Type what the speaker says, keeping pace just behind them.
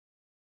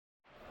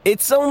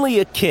It's only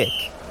a kick,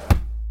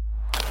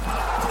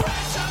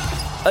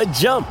 a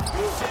jump,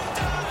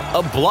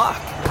 a block.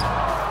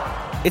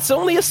 It's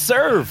only a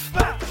serve.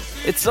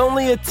 It's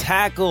only a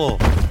tackle,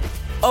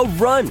 a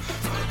run.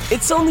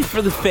 It's only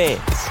for the fans.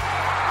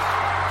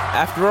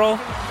 After all,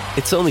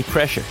 it's only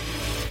pressure.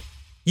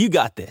 You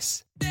got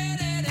this.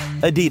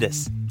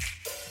 Adidas.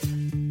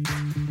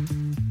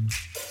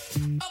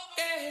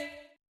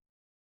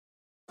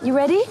 You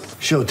ready?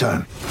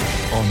 Showtime.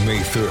 On May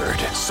 3rd,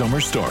 summer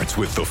starts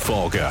with The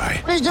Fall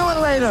Guy. Let's do it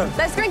later.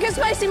 Let's drink a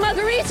spicy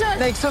margarita.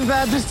 Make some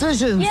bad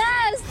decisions.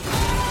 Yes!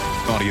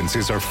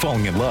 Audiences are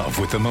falling in love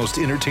with the most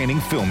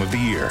entertaining film of the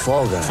year.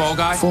 Fall Guy. Fall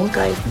Guy? Fall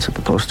Guy. That's what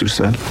the poster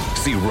said.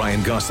 See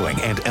Ryan Gosling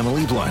and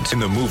Emily Blunt in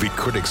the movie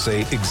critics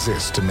say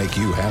exists to make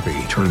you happy.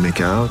 Trying to make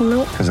it out?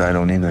 Nope. Because I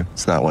don't either.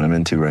 It's not what I'm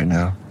into right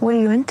now. What are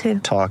you into?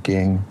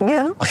 Talking.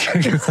 Yeah.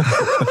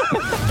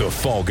 The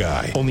Fall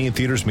Guy. Only in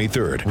theaters May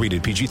 3rd.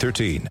 Rated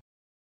PG-13.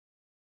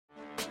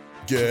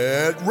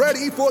 Get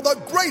ready for the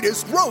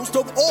greatest roast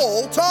of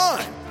all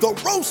time. The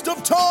Roast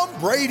of Tom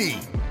Brady.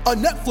 A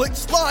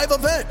Netflix live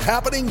event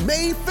happening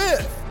May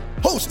 5th.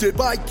 Hosted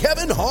by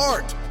Kevin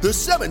Hart. The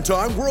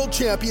 7-time world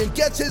champion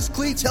gets his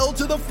cleats held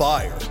to the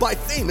fire by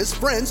famous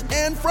friends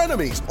and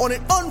frenemies on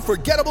an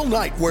unforgettable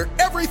night where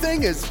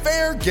everything is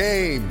fair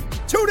game.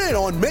 Tune in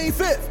on May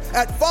 5th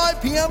at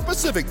 5 p.m.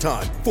 Pacific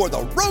time for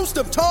the Roast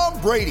of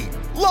Tom Brady.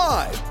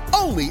 Live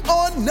only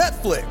on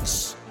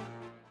Netflix.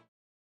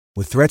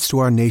 With threats to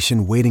our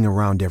nation waiting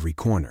around every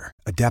corner,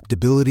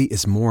 adaptability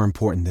is more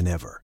important than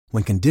ever.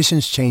 When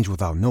conditions change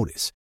without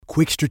notice,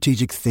 quick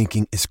strategic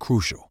thinking is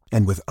crucial.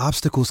 And with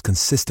obstacles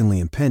consistently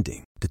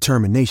impending,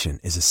 determination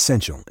is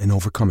essential in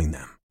overcoming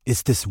them.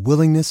 It's this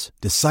willingness,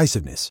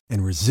 decisiveness,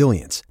 and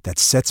resilience that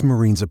sets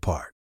Marines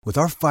apart. With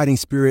our fighting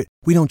spirit,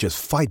 we don't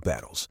just fight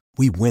battles,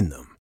 we win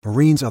them.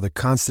 Marines are the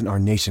constant our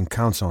nation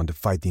counts on to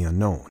fight the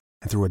unknown.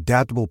 And through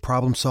adaptable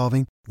problem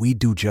solving, we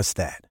do just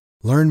that.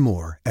 Learn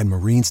more at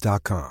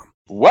marines.com.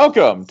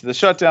 Welcome to the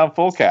Shutdown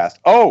Fullcast.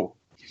 Oh,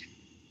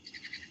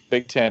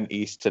 Big Ten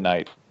East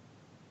tonight.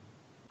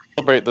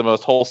 Celebrate the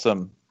most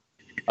wholesome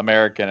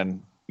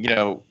American,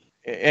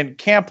 and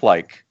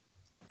camp-like.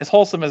 As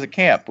wholesome as a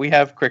camp. We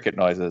have cricket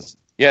noises.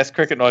 Yes,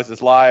 cricket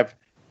noises live.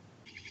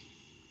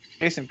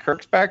 Jason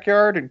Kirk's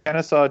backyard in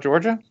Kennesaw,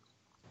 Georgia.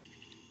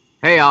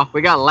 Hey y'all,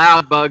 we got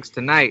loud bugs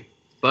tonight.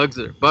 Bugs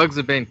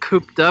have been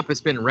cooped up. It's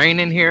been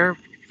raining here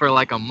for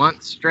like a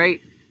month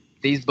straight.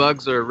 These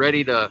bugs are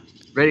ready to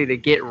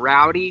get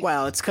rowdy.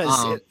 Well, it's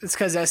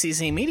because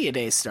SEC Media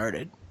Days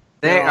started.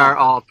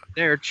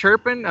 They're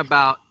chirping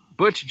about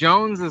Butch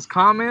Jones's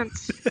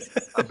comments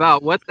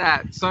about what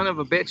that son of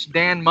a bitch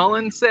Dan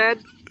Mullen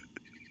said.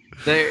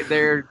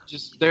 They're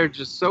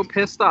just so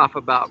pissed off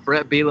about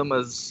Brett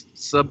Bielema's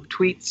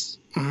subtweets.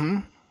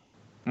 That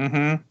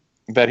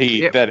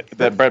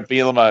Brett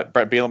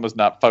Bielema's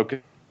not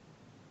focused.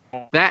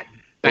 That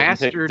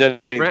bastard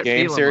Brett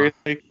Bielema.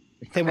 Seriously.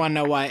 They want to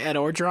know why Ed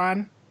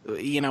Orgeron,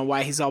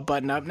 why he's all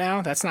buttoned up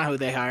now. That's not who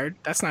they hired.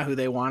 That's not who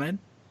they wanted.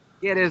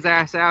 Get his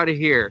ass out of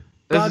here.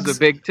 This is a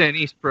Big Ten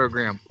East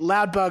program.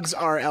 Loud bugs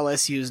are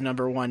LSU's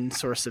 #1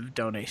 source of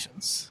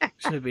donations.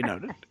 Should be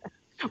noted.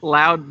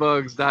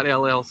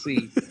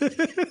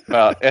 Loudbugs.llc.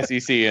 Well,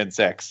 SEC and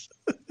sex.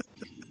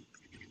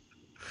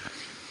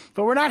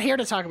 But we're not here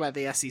to talk about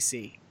the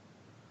SEC.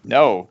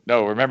 No.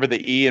 Remember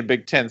the E in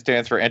Big Ten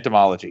stands for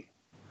entomology.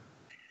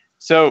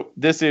 So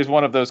this is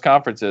one of those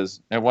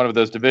conferences and one of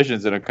those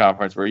divisions in a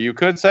conference where you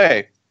could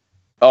say,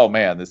 "Oh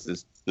man, this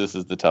is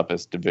the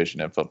toughest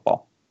division in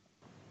football."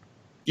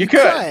 You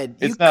could.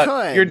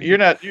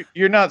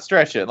 You're not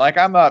stretching. Like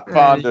I'm not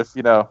fond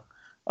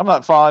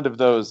of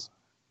those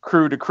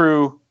crew to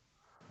crew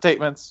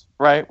statements,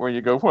 right? Where you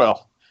go,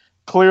 well,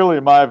 clearly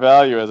my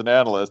value as an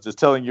analyst is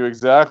telling you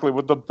exactly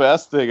what the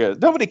best thing is.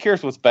 Nobody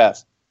cares what's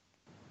best.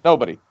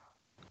 Nobody,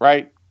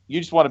 right? You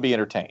just want to be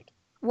entertained.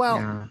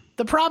 Well,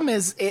 The problem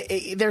is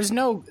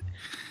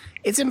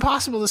it's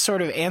impossible to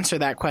sort of answer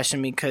that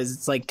question because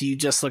it's like, do you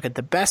just look at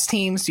the best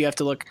teams? Do you have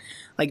to look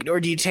or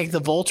do you take the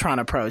Voltron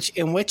approach?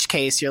 In which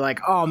case you're like,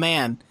 oh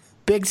man,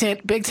 Big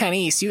Ten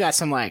East, you got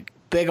some like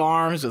big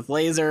arms with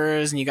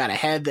lasers and you got a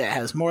head that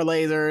has more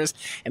lasers.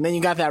 And then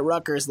you got that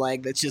Rutgers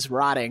leg that's just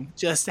rotting.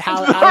 Just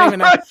how, I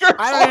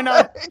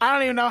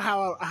don't even know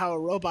how a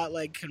robot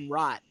leg can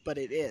rot, but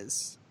it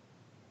is.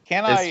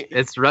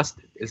 It's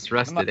rusted. It's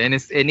rusted and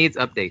it needs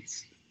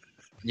updates.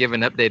 You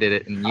haven't updated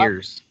it in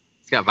years.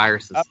 It's got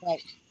viruses.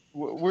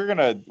 We're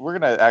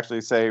gonna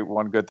actually say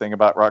one good thing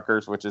about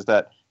Rutgers, which is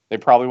that they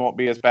probably won't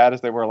be as bad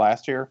as they were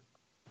last year.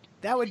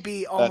 That would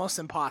be almost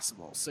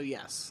impossible. So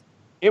yes,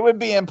 it would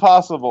be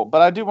impossible.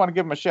 But I do want to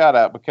give them a shout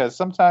out because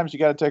sometimes you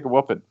got to take a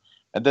whooping,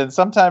 and then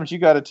sometimes you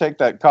got to take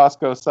that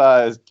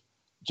Costco-sized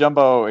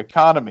jumbo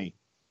economy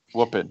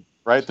whooping,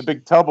 right? The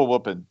big tub of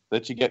whooping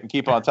that you get and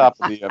keep on top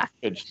of the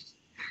fridge,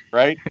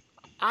 right?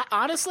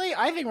 Honestly,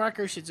 I think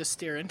Rutgers should just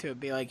steer into it.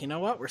 Be like, you know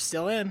what? We're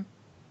still in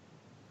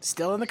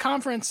the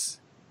conference.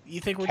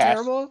 You think we're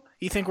terrible?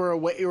 You think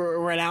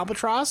we're an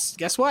albatross?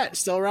 Guess what?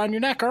 Still around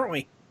your neck, aren't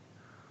we?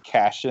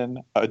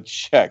 cashing a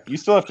check. You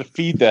still have to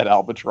feed that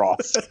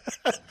albatross.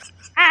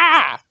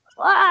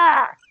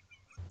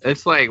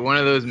 It's like one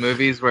of those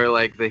movies where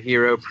like the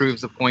hero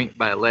proves a point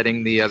by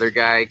letting the other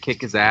guy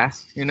kick his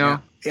ass, you know?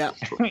 Yeah.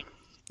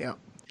 Yeah.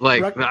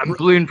 Like, I'm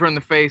bleeding from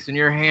the face and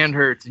your hand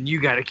hurts and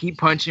you got to keep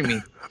punching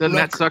me. Doesn't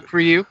that suck for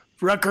you?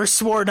 Rutgers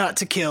swore not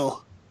to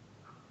kill.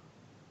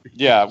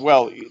 Yeah,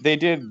 well, they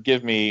did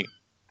give me,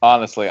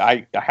 honestly,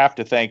 I have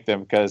to thank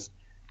them because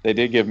they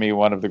did give me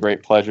one of the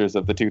great pleasures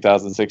of the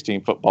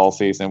 2016 football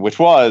season, which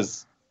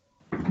was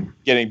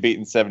getting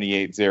beaten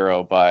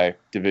 78-0 by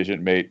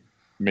division mate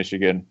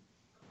Michigan.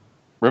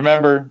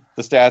 Remember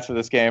the stats for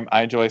this game?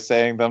 I enjoy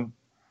saying them.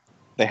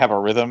 They have a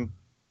rhythm.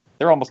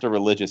 They're almost a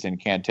religious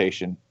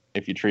incantation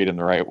if you treat them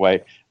the right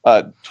way.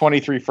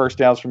 23 first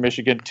downs for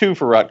Michigan, 2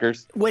 for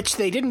Rutgers. Which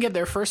they didn't get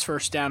their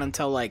first down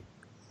until like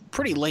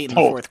pretty late in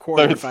the fourth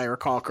quarter, if I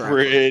recall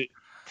correctly.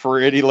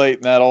 Pretty late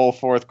in that old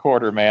fourth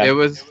quarter, man. It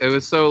was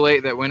so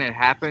late that when it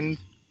happened,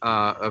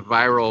 a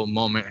viral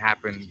moment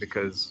happened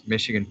because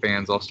Michigan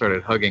fans all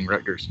started hugging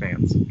Rutgers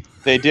fans.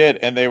 They did,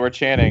 and they were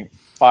chanting,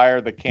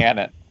 "Fire the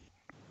cannon.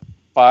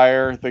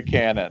 Fire the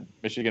cannon."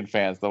 Michigan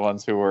fans, the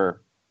ones who were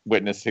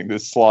witnessing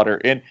this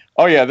slaughter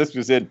this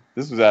was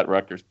at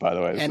Rutgers, by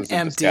the way. This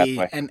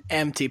an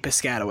empty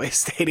Piscataway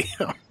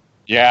Stadium.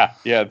 Yeah.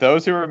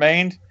 Those who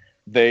remained,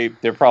 they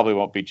probably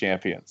won't be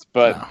champions,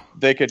 but no.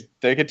 they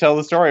could tell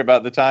the story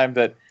about the time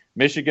that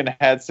Michigan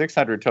had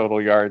 600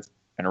 total yards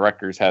and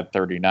Rutgers had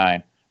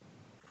 39.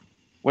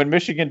 When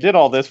Michigan did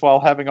all this while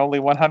having only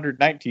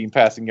 119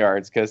 passing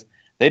yards, because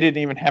they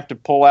didn't even have to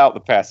pull out the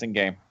passing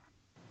game.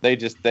 They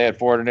had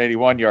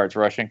 481 yards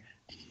rushing.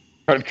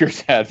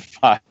 Rutgers had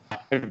 5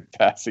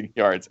 passing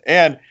yards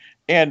and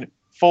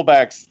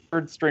fullbacks,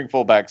 third string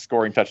fullbacks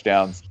scoring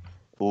touchdowns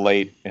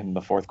late in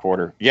the fourth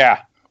quarter.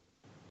 Yeah.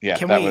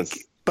 Did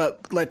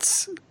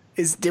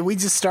we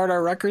just start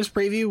our Rutgers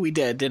preview? We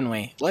did, didn't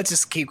we? Let's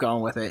just keep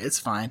going with it. It's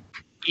fine.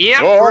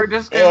 Yep, we're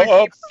just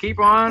gonna keep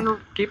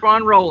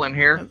on rolling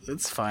here.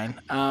 It's fine.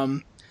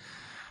 I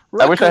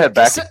wish I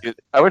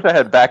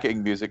had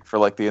backing music for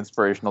like the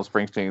inspirational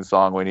Springsteen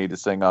song we need to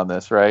sing on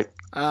this, right?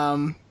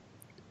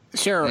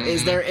 Sure.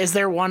 Is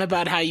there one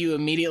about how you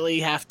immediately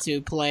have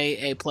to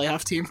play a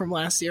playoff team from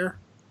last year?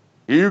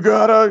 You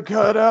gotta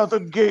cut out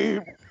the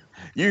game.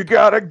 You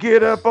gotta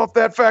get up off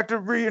that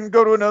factory and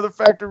go to another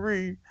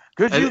factory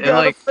because you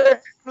got a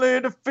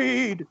family to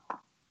feed.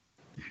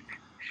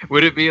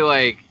 Would it be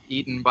like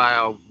eaten by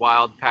a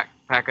wild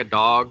pack of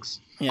dogs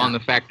on the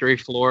factory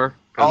floor?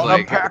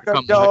 On a pack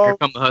of dogs. Here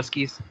come the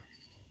Huskies.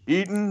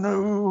 Eating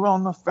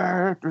on the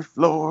factory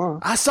floor.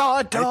 I saw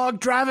a dog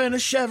driving a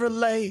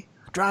Chevrolet,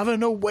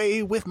 driving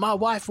away with my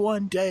wife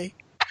one day.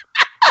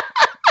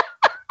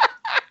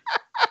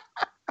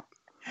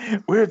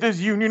 With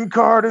his union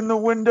card in the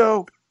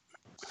window.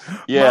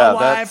 Yeah,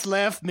 my wife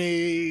left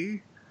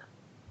me.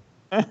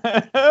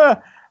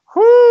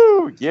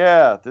 Whoo!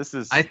 Yeah, this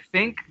is. I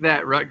think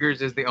that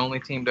Rutgers is the only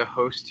team to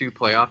host 2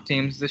 playoff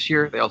teams this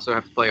year. They also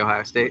have to play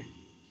Ohio State.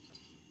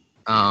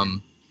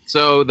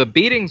 So the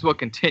beatings will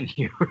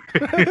continue.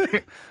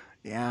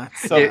 Yeah.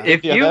 So,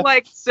 if you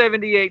like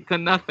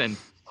 78-0,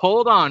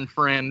 hold on,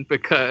 friend,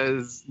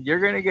 because you're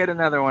gonna get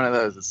another one of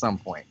those at some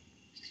point.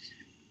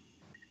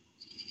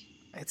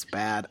 It's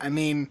bad. I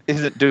mean,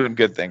 isn't doing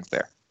good things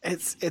there.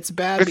 It's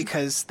bad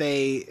because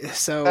they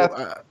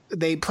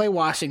play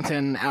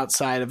Washington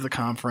outside of the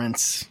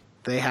conference.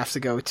 They have to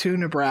go to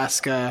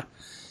Nebraska.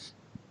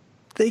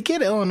 They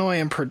get Illinois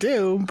and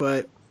Purdue,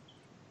 but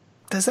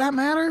does that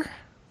matter?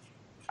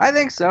 I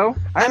think so.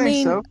 I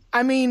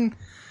mean,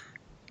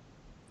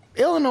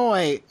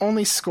 Illinois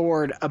only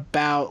scored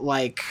about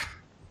like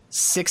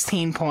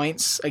 16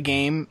 points a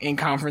game in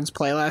conference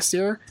play last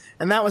year,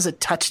 and that was a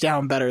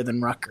touchdown better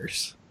than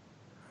Rutgers.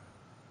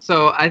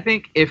 So I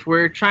think if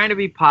we're trying to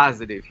be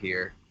positive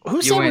here,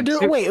 who said we're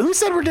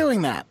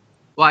doing that?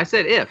 Well, I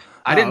said if.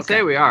 I didn't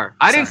say we are.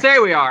 I didn't say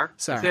we are.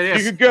 Sorry. I said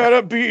if. You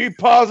gotta be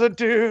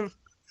positive.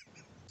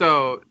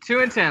 So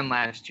 2-10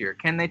 last year.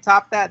 Can they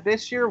top that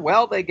this year?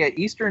 Well, they get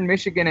Eastern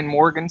Michigan and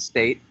Morgan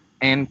State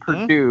and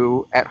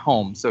Purdue at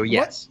home. So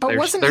yes, but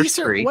wasn't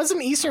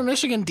Eastern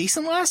Michigan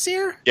decent last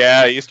year?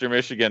 Yeah, Eastern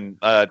Michigan.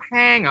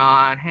 Hang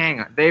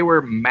on. They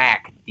were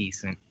MAC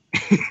decent.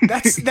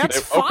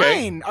 That's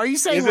fine. Are you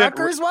saying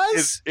Rutgers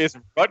was? Is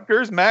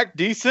Rutgers MAC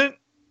decent?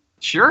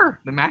 Sure,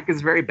 the MAC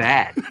is very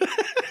bad.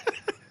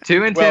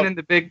 2-10 in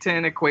the Big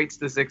Ten equates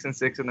to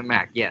 6-6 in the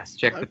MAC. Yes,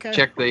 check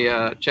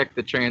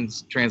the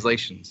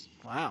translations.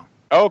 Wow.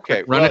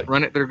 Okay,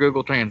 run it through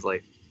Google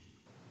Translate.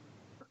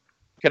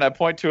 Can I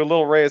point to a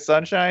little ray of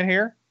sunshine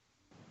here?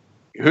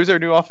 Who's our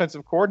new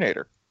offensive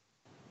coordinator?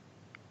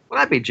 Well,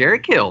 that'd be Jerry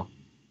Kill.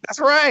 That's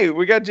right.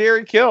 We got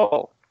Jerry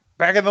Kill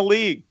back in the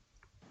league,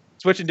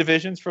 switching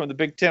divisions from the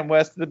Big Ten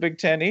West to the Big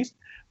Ten East.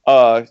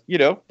 They'll be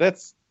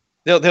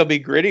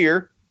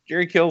grittier.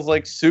 Jerry Kill's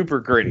like super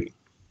gritty.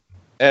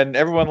 And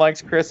everyone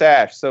likes Chris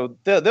Ash, so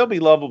they'll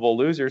be lovable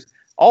losers.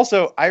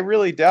 Also, I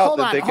really doubt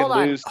that they can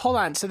lose. Hold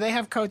on. So they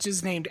have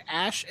coaches named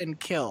Ash and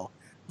Kill.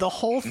 The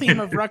whole theme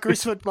of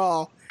Rutgers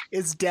football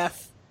is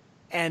death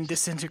and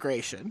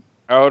disintegration.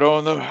 Out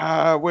on the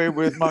highway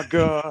with my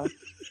gun.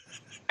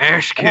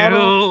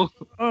 Ashkill.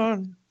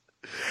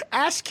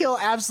 Ashkill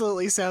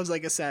absolutely sounds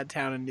like a sad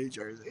town in New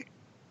Jersey.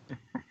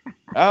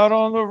 Out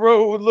on the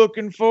road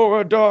looking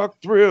for a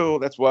dark thrill.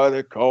 That's why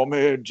they call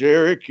me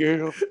Jerry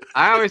Kill.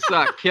 I always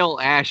thought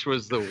Kill Ash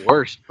was the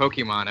worst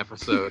Pokemon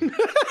episode.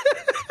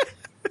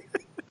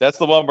 That's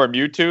the one where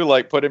Mewtwo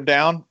like put him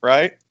down,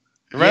 right?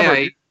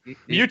 Remember, yeah,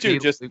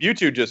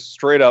 Mewtwo just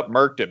straight up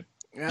murked him.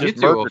 Yeah. Just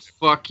Mewtwo will murked him.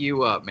 fuck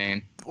you up,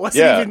 man.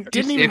 Didn't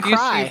even If you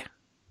cry. see-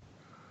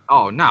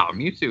 Oh no,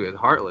 Mewtwo is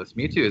heartless.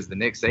 Mewtwo is the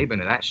Nick Saban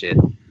of that shit.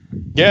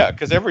 Yeah,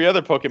 because every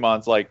other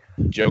Pokemon's like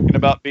joking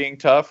about being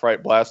tough,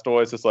 right?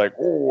 Blastoise is like,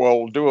 oh,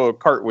 I'll do a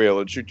cartwheel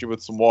and shoot you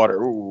with some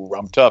water. Ooh,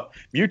 I'm tough.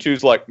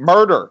 Mewtwo's like,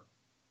 murder.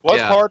 What's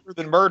Yeah. harder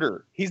than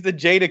murder? He's the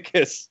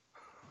Jadakiss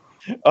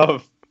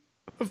of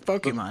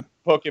Pokemon.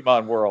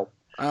 Pokemon world.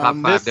 Top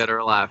 5 dead or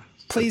alive.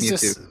 Please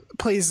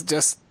Mewtwo.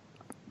 just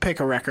pick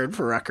a record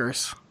for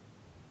Rutgers.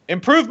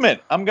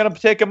 Improvement. I'm gonna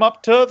take him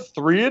up to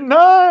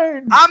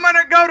 3-9. I'm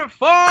gonna go to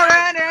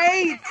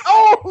 4-8.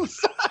 Oh,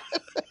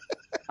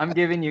 I'm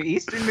giving you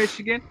Eastern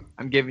Michigan.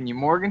 I'm giving you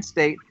Morgan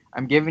State.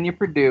 I'm giving you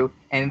Purdue.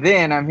 And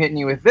then I'm hitting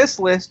you with this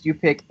list. You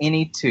pick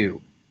any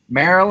 2.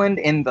 Maryland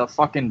in the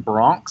fucking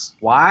Bronx.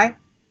 Why?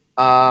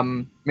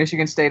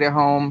 Michigan State at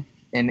home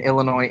and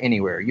Illinois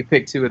anywhere. You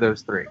pick 2 of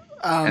those 3.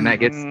 And that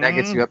gets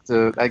you up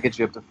to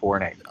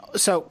 4-8.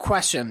 So,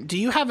 question: do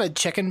you have a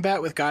chicken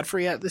bet with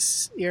Godfrey yet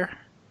this year?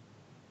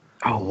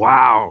 Oh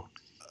wow!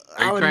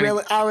 I would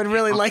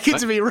really like it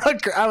to be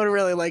Rutgers. I would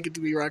really like it to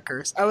be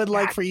Rutgers. I would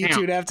like for you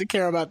two to have to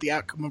care about the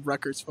outcome of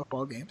Rutgers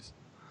football games.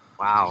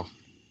 Wow!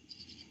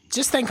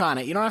 Just think on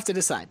it. You don't have to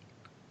decide.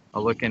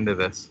 I'll look into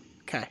this.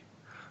 Okay.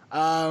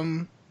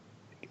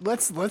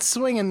 Let's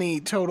swing in the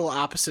total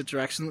opposite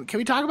direction. Can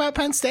we talk about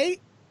Penn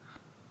State?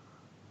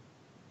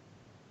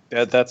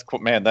 that's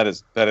man. That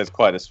is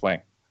quite a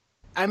swing.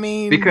 I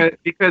mean,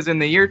 because in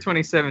the year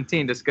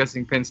 2017,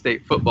 discussing Penn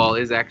State football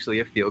is actually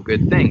a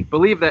feel-good thing.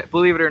 Believe it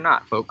or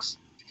not, folks.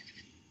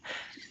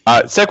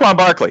 Saquon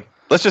Barkley.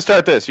 Let's just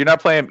start this. You're not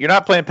playing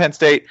Penn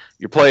State.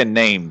 You're playing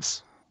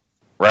names,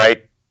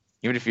 right?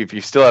 Even if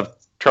you still have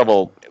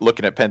trouble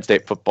looking at Penn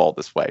State football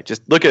this way,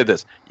 just look at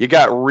this. You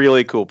got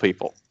really cool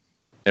people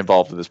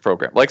involved in this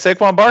program, like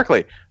Saquon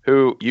Barkley,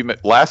 who you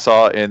last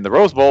saw in the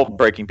Rose Bowl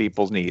breaking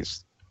people's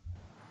knees.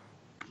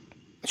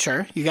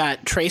 Sure. You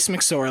got Trace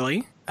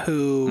McSorley,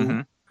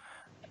 who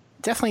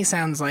definitely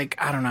sounds like,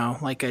 I don't know,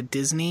 like a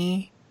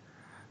Disney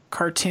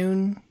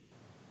cartoon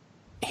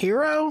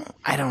hero.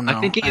 I don't know.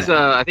 I think he's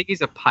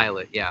a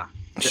pilot. Yeah.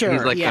 Sure.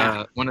 He's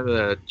like one of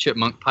the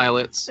chipmunk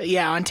pilots.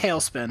 Yeah, on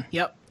Tailspin.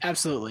 Yep,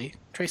 absolutely.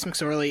 Trace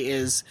McSorley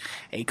is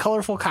a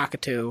colorful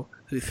cockatoo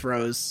who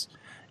throws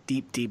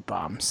deep, deep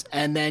bombs.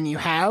 And then you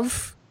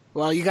have,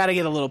 well, you got to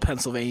get a little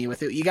Pennsylvania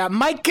with it. You got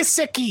Mike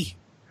Gesicki.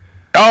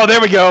 Oh,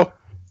 there we go.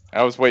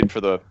 I was waiting for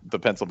the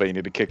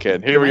Pennsylvania to kick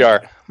in. Here we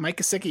are. Mike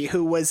Gesicki,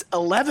 who was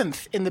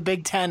 11th in the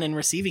Big Ten in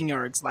receiving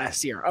yards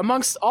last year,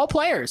 amongst all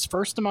players,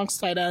 first amongst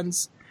tight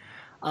ends.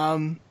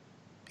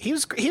 He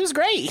was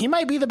great. He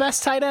might be the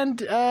best tight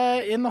end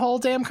in the whole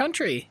damn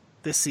country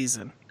this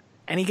season.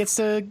 And he gets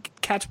to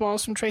catch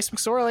balls from Trace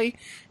McSorley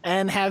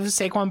and have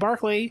Saquon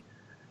Barkley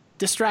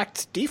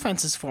distract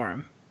defenses for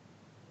him.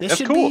 This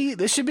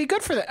should be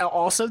good for them.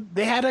 Also,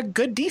 they had a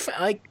good defense.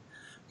 Like,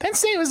 Penn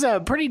State was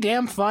a pretty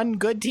damn fun,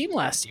 good team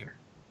last year.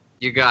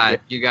 You got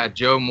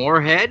Joe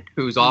Moorhead,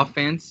 whose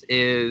offense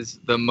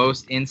is the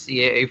most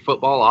NCAA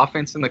football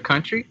offense in the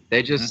country.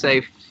 They just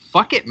say,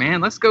 "Fuck it,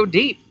 man, let's go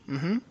deep."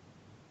 Mm-hmm.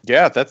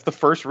 Yeah, that's the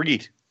first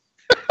read.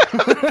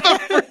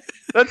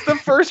 That's the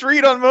first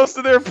read on most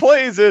of their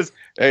plays is,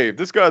 hey, if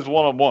this guy's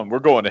one-on-one, we're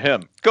going to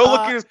him. Go look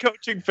at his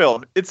coaching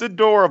film. It's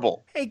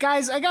adorable. Hey,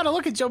 guys, I got to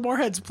look at Joe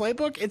Moorhead's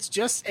playbook. It's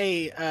just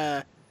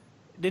a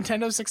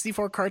Nintendo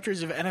 64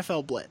 cartridge of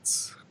NFL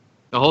Blitz.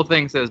 The whole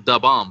thing says "da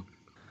bomb."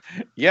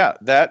 Yeah,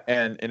 that,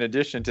 and in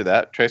addition to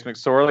that, Trace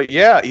McSorley.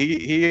 Yeah,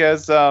 he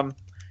has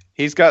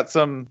he's got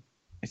some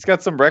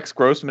Rex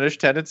Grossman-ish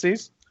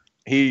tendencies.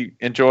 He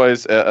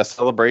enjoys a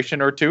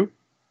celebration or two,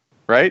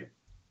 right?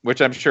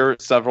 Which I'm sure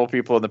several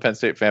people in the Penn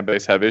State fan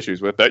base have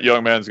issues with. That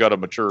young man's got to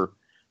mature.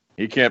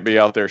 He can't be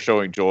out there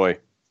showing joy,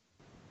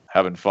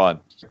 having fun.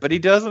 But he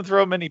doesn't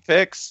throw many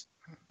picks.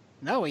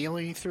 No, he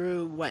only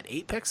threw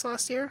 8 picks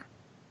last year?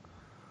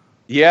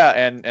 Yeah,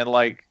 and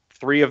like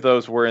 3 of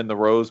those were in the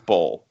Rose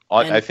Bowl.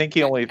 I think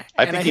he only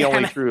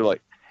threw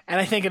like. And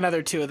I think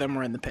another 2 of them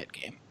were in the Pitt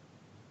game.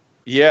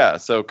 Yeah,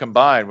 so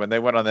combined, when they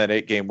went on that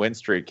 8-game win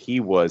streak, he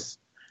was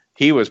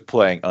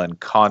playing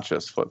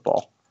unconscious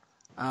football.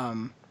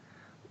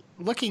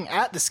 Looking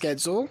at the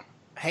schedule,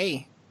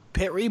 hey,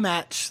 Pitt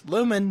rematch,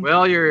 Lumen.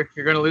 Well, you're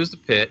going to lose to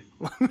Pitt.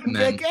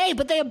 Then... Hey,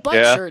 but they have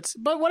butt shirts.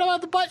 But what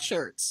about the butt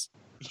shirts?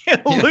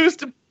 Yeah,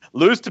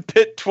 lose to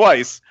Pitt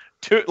twice.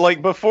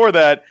 Like before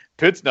that,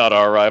 Pitt's not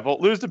our rival.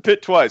 Lose to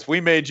Pitt twice.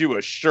 We made you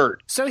a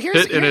shirt. So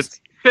here's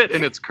Pitt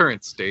in its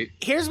current state.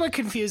 Here's what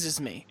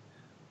confuses me.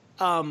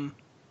 I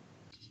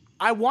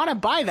want to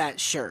buy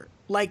that shirt.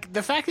 Like,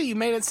 the fact that you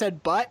made it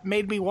said butt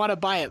made me want to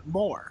buy it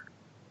more.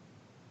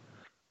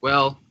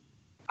 Well,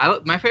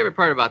 my favorite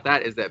part about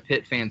that is that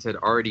Pitt fans had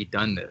already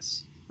done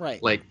this.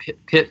 Right. Like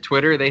Pitt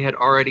Twitter, they had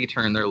already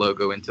turned their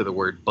logo into the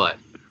word "but."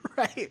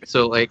 Right.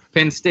 So like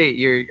Penn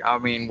State,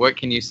 what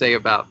can you say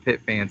about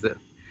Pitt fans?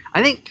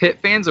 I think Pitt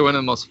fans are one of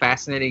the most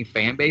fascinating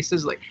fan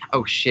bases. Like,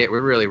 oh shit,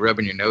 we're really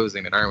rubbing your nose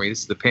in it, aren't we? This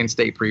is the Penn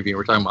State preview.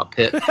 We're talking about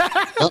Pitt.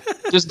 Well,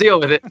 just deal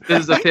with it.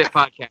 This is a Pitt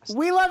podcast.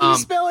 We love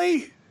you,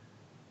 Spilly.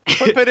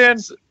 Put Pitt in.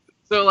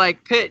 So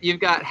like Pitt, you've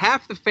got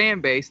half the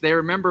fan base. They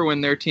remember when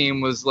their team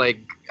was like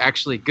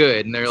actually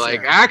good, and they're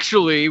like,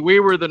 actually, we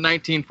were the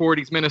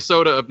 1940s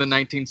Minnesota of the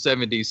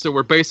 1970s. So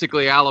we're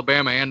basically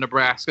Alabama and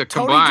Nebraska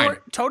combined.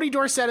 Tony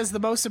Dorsett is the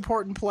most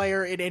important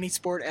player in any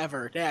sport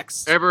ever.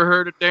 Next. Ever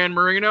heard of Dan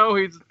Marino?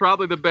 He's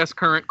probably the best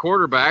current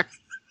quarterback.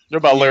 What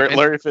about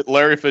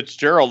Larry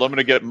Fitzgerald? I'm going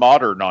to get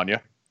modern on you.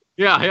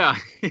 Yeah.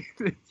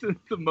 It's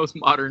the most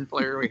modern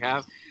player we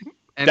have.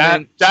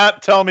 And don't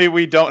tell me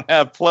we don't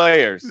have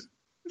players.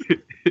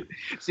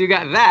 So you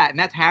got that, and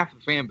that's half the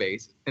fan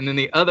base, and then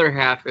the other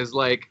half is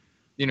like,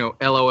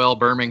 LOL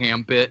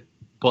Birmingham bit,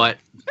 but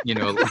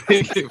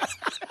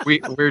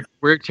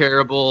we're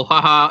terrible.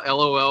 Haha,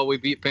 LOL, we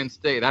beat Penn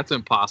State. That's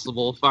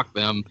impossible. Fuck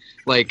them.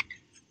 Like,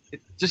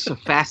 it's just a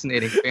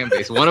fascinating fan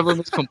base. One of them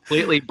is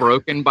completely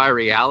broken by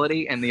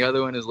reality, and the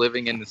other one is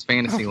living in this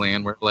fantasy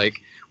land where like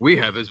we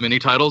have as many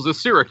titles as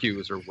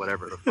Syracuse or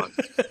whatever the fuck.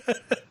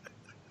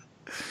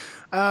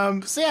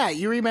 So yeah,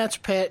 you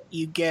rematch Pitt,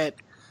 you get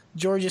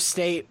Georgia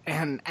State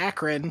and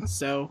Akron,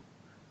 so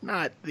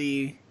not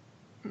a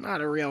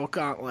real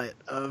gauntlet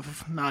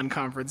of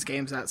non-conference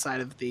games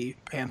outside of the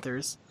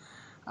Panthers.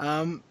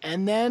 And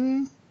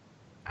then,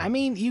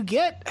 you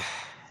get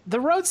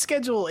the road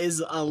schedule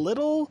is a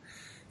little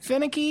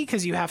finicky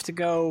because you have to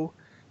go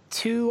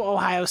to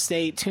Ohio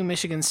State, to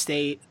Michigan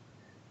State,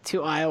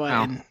 to Iowa,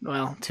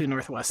 and to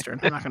Northwestern.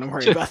 I'm not going to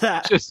worry about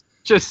that.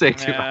 Just say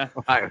to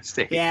Ohio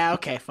State. Yeah,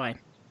 okay, fine.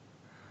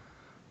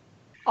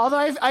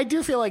 Although I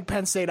do feel like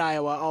Penn State,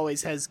 Iowa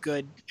always has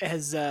good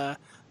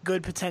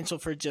potential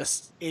for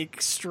just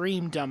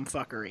extreme dumb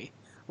fucking.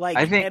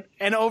 Like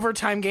an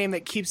overtime game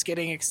that keeps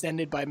getting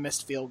extended by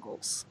missed field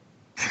goals.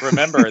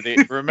 Remember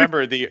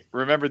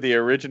the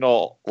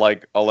original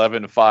like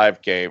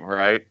 11-5 game,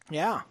 right?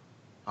 Yeah.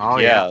 Oh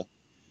yeah.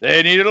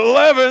 They needed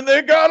 11.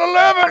 They got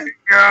 11. They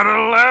got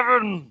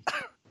 11.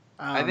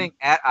 I think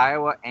at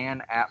Iowa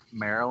and at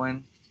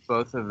Maryland,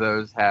 both of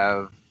those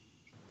have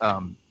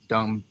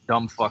dumb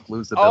fuck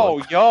losability.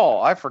 Oh,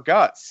 y'all, I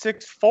forgot.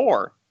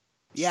 6'4".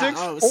 Yeah,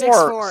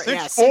 6'4".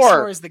 Yeah,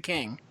 6'4" is the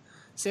king.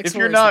 6'4" is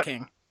the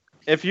king.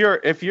 If you're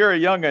a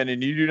youngin'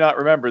 and you do not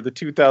remember the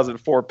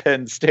 2004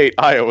 Penn State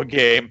Iowa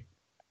game,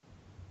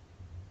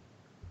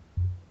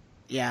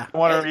 yeah, I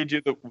want to read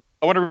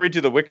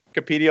you the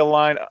Wikipedia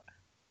line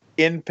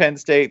in Penn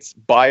State's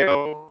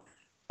bio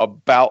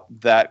about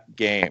that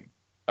game.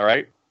 All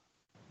right,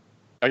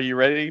 are you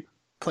ready?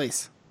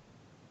 Please.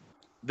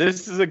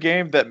 This is a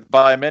game that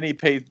by many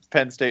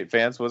Penn State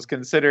fans was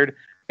considered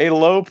a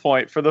low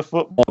point for the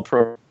football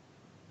program.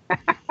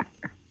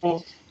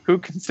 Who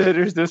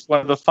considers this one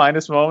of the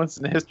finest moments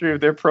in the history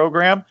of their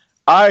program?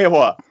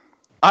 Iowa.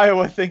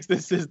 Iowa thinks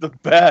this is the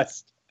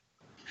best.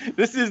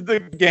 This is the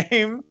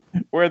game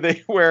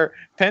where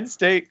Penn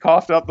State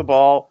coughed up the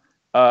ball,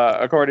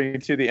 according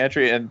to the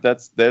entry, and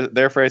that's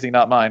their phrasing,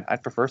 not mine. I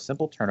prefer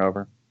simple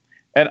turnover.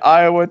 And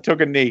Iowa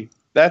took a knee.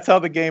 That's how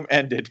the game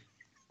ended.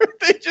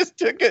 They just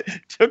took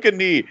a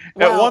knee.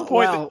 At one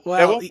point,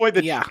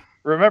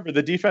 remember,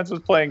 the defense was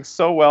playing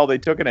so well, they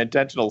took an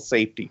intentional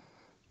safety.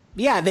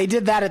 Yeah, they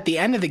did that at the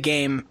end of the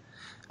game,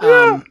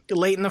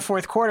 late in the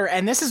fourth quarter.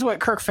 And this is what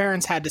Kirk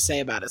Ferentz had to say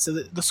about it. So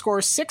the score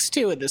is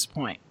 6-2 at this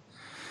point.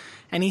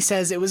 And he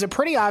says, it was a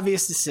pretty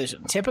obvious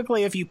decision.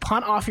 Typically, if you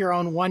punt off your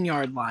own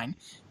 1-yard line,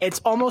 it's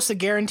almost a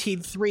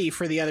guaranteed 3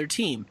 for the other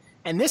team.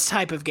 And this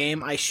type of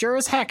game, I sure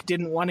as heck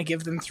didn't want to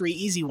give them 3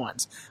 easy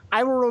ones.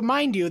 I will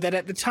remind you that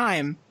at the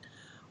time,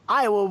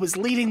 Iowa was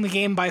leading the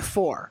game by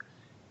 4.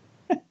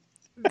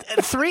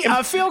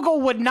 A field goal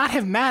would not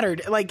have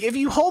mattered. Like, if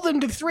you hold them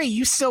to 3,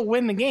 you still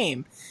win the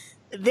game.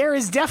 There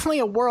is definitely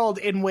a world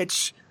in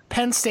which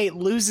Penn State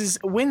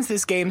wins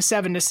this game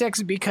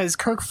 7-6 because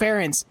Kirk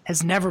Ferentz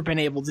has never been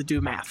able to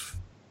do math.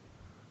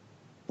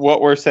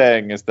 What we're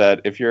saying is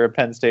that if you're a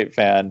Penn State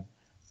fan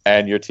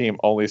and your team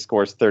only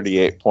scores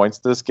 38 points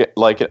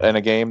in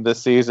a game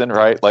this season,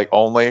 right? Like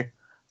only,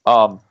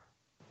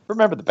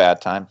 remember the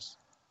bad times.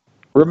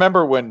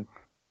 Remember when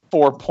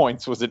 4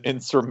 points was an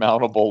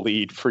insurmountable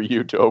lead for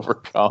you to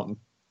overcome.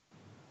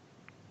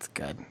 It's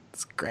good.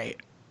 It's great.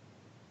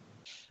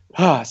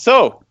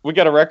 So we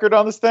got a record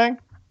on this thing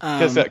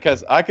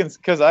because I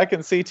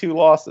can see 2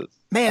 losses.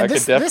 Man,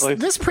 this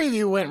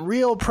preview went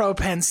real pro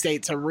Penn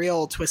State to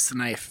real twist the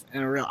knife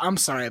and I'm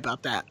sorry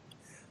about that,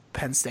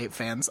 Penn State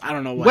fans. I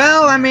don't know what.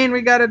 Well, happened.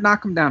 We got to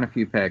knock them down a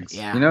few pegs.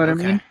 Yeah, you know what I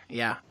mean?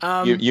 Yeah.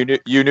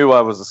 You knew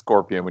I was a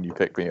Scorpion when you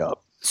picked me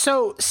up.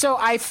 So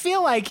I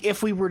feel like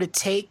if we were to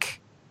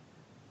take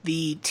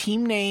the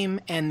team name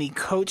and the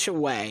coach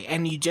away,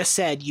 and you just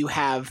said you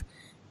have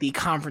the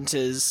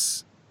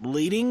conference's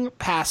leading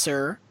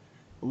passer,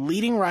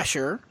 leading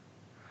rusher,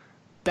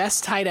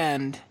 best tight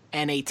end,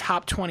 and a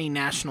top 20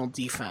 national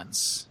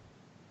defense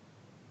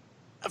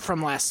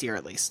from last year,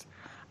 at least.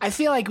 I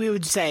feel like we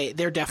would say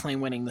they're definitely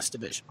winning this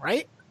division,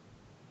 right?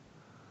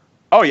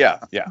 Oh yeah.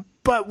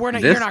 But we're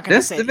not. You're not going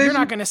to say. You're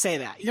not going to say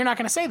that. You're not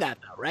going to say that,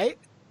 though, right?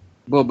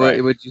 Well,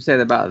 but would you say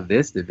that about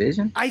this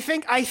division? I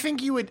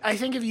think you would. I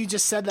think if you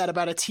just said that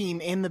about a team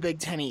in the Big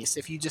Ten East,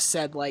 if you just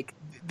said like,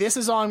 "This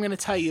is all I'm going to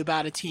tell you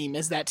about a team,"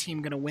 is that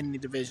team going to win the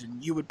division?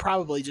 You would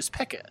probably just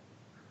pick it.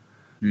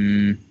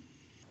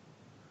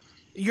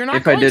 You're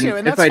not going to,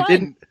 and that's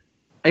fine.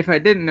 If I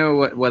didn't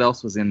know what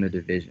else was in the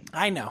division.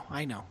 I know.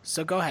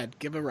 So go ahead,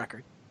 give a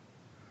record.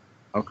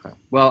 Okay.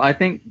 Well, I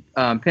think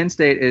Penn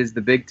State is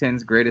the Big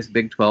Ten's greatest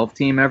Big 12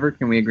 team ever.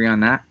 Can we agree on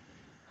that?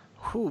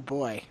 Oh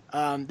boy,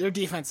 their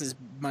defense is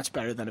much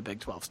better than a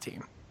Big 12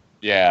 team.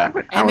 Yeah,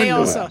 and they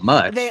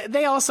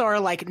also are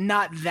like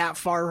not that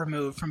far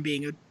removed from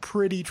being a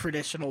pretty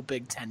traditional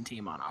Big 10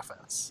 team on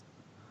offense.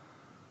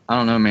 I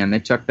don't know, man.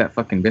 They chucked that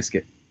fucking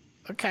biscuit.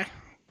 Okay,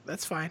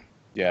 that's fine.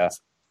 Yeah.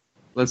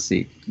 Let's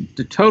see.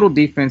 The total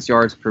defense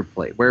yards per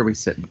play. Where are we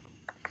sitting?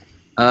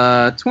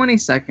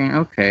 22nd.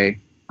 Okay.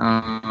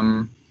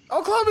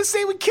 Oklahoma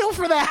State would kill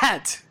for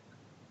that.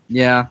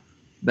 Yeah,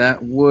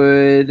 that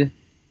would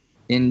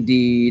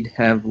indeed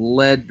have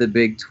led the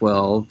Big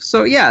 12.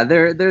 So yeah,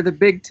 they're the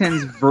Big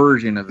Ten's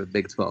version of a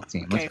Big 12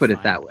 team. Let's put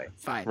it that way.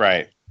 Fine.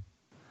 Right.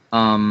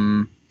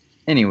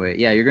 Anyway,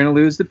 yeah, you're going to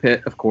lose to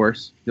Pitt, of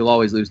course. You'll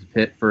always lose to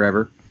Pitt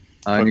forever.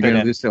 And you're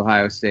going to lose to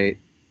Ohio State.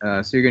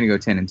 So you're going to go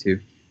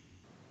 10-2.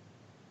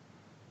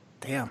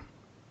 Damn.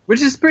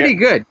 Which is pretty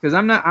good because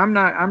I'm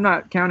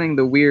not counting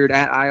the weird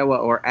at Iowa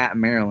or at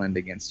Maryland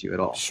against you at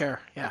all. Sure.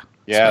 Yeah.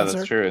 Yeah, Spencer?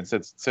 that's true. And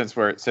since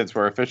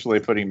we're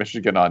officially putting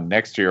Michigan on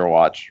next year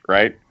watch,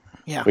 right?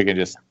 Yeah. We can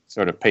just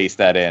sort of paste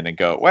that in and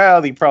go,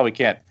 well, you probably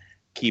can't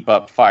keep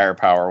up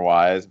firepower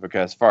wise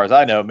because as far as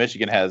I know,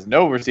 Michigan has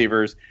no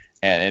receivers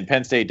and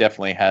Penn State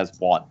definitely has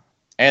one.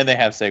 And they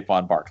have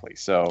Saquon Barkley.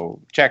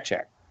 So check.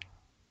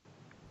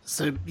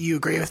 So you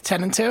agree with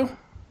 10-2?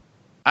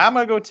 I'm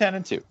gonna go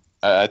 10-2.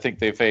 I think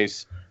they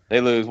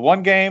lose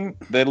one game.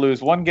 They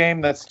lose one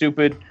game that's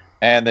stupid,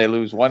 and they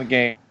lose one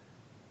game,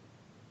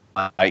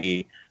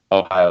 i.e.,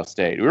 Ohio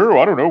State. Ooh,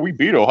 I don't know. We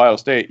beat Ohio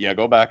State. Yeah,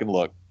 go back and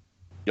look.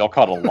 Y'all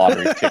caught a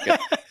lottery ticket.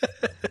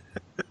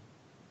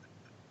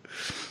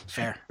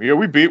 Fair. Yeah,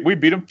 we beat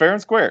them fair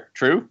and square.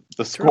 True.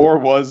 The score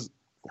was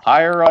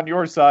higher on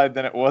your side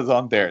than it was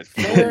on theirs.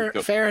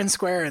 Fair and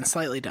square and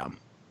slightly dumb.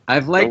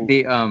 I've liked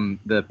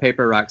the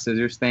paper rock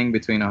scissors thing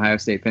between Ohio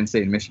State, Penn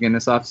State, and Michigan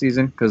this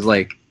offseason because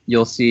like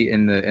you'll see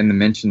in the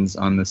mentions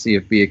on the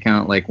CFB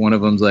account like one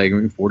of them's like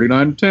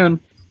 49-10,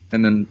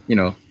 and then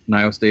an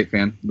Ohio State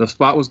fan. The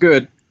spot was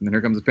good, and then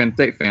here comes a Penn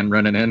State fan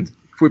running in.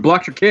 If we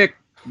blocked your kick,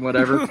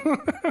 whatever,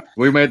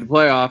 we made the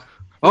playoff.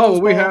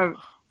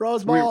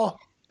 Rose Bowl.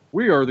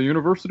 We are the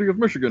University of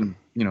Michigan.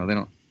 They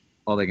don't.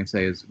 All they can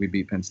say is we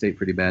beat Penn State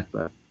pretty bad,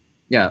 but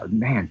yeah,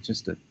 man,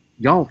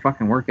 y'all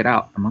fucking work it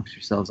out amongst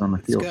yourselves on the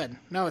field. It's good.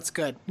 No, it's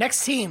good.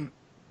 Next team.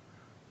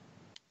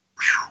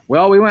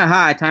 Well, we went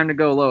high. Time to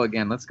go low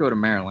again. Let's go to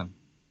Maryland.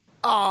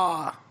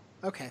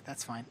 Okay,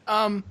 that's fine.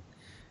 Can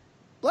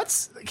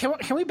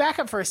we back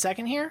up for a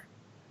second here?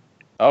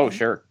 Oh,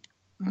 sure.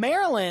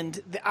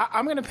 Maryland,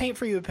 I'm going to paint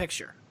for you a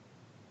picture.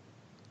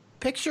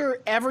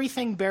 Picture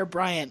everything Bear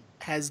Bryant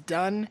has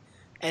done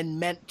and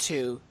meant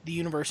to the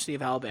University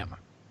of Alabama.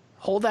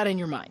 Hold that in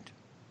your mind.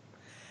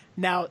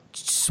 Now,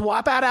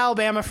 swap out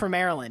Alabama for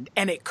Maryland,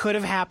 and it could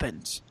have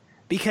happened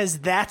because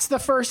that's the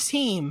first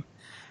team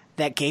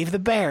that gave the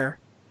Bear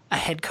a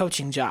head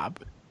coaching job.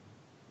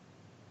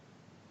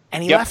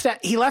 And he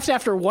left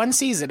after one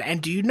season.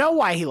 And do you know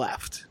why he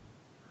left?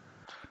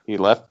 He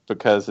left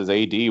because his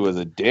AD was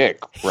a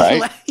dick,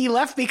 right? He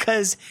left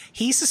because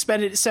he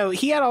suspended. So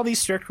he had all these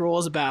strict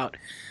rules about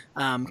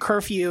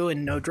curfew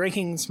and no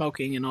drinking,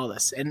 smoking, and all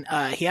this. And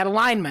he had a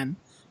lineman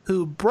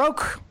who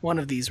broke one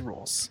of these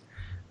rules.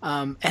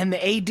 And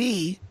the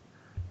AD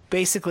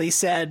basically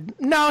said,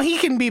 no, he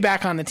can be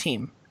back on the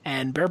team.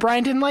 And Bear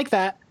Bryant didn't like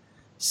that.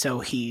 So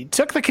he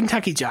took the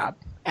Kentucky job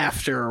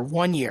after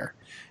 1 year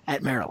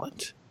at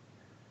Maryland.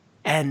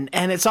 And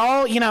it's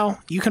all,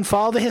 you can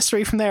follow the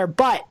history from there.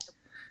 But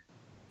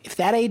if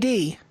that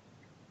AD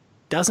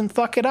doesn't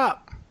fuck it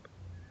up,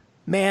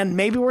 man,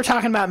 maybe we're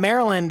talking about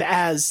Maryland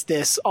as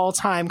this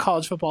all-time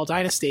college football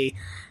dynasty,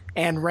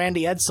 and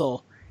Randy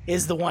Edsall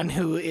is the one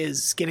who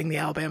is getting the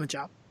Alabama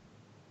job.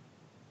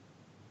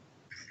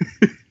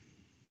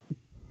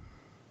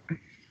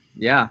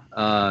 Yeah.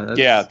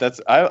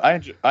 That's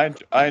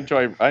I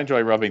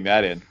enjoy rubbing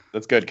that in.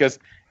 That's good because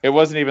it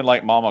wasn't even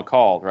like Mama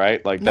called,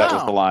 right? Like that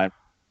was the line.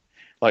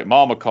 Like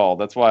Mama called.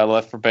 That's why I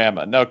left for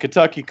Bama. No,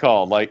 Kentucky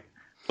called. Like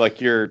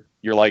you're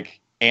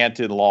like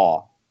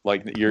aunt-in-law.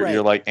 Like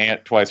you're like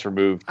aunt twice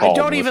removed. I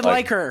don't even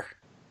like her.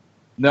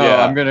 No,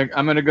 yeah.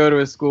 I'm gonna go to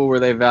a school where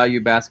they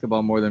value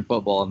basketball more than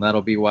football, and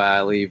that'll be why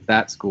I leave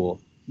that school.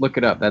 Look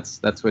it up.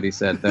 That's what he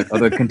said.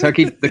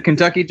 The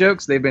Kentucky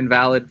jokes, they've been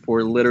valid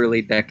for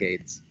literally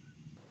decades.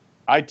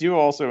 I do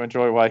also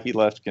enjoy why he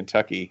left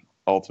Kentucky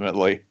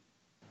ultimately.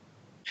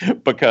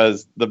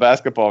 because the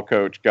basketball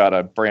coach got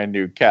a brand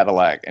new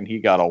Cadillac and he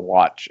got a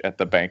watch at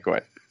the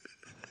banquet.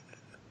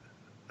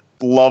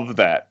 Love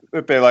that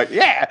they're like,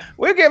 yeah,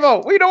 we'll give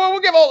old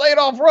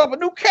Adolph Rupp a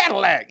new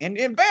Cadillac, and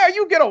Bear,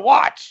 you get a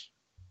watch.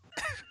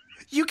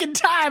 You can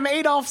time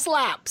Adolph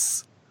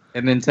slaps.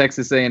 And then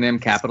Texas A&M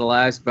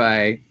capitalized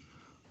by,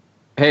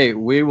 hey,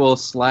 we will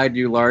slide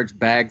you large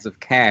bags of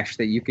cash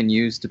that you can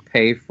use to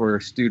pay for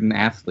student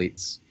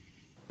athletes.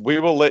 We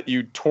will let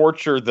you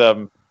torture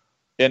them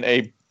in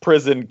a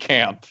prison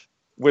camp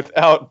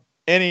without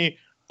any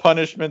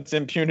punishments,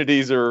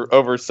 impunities, or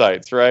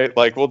oversights, right?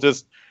 Like, we'll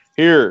just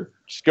go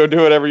do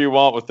whatever you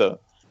want with them.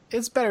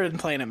 It's better than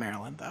playing at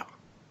Maryland, though.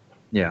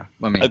 Yeah,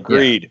 I mean,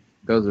 agreed. Yeah,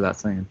 goes without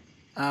saying.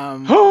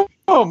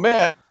 Oh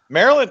man,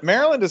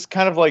 Maryland is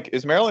kind of like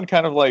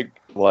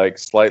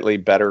slightly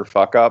better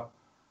fuck up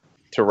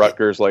to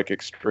Rutgers, like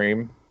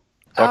extreme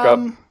fuck up.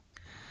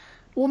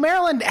 Well,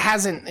 Maryland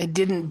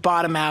didn't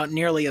bottom out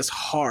nearly as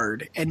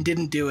hard and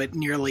didn't do it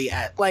nearly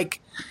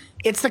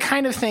it's the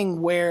kind of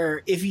thing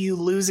where if you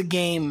lose a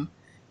game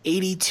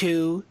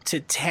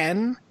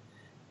 82-10,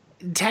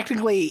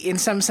 technically in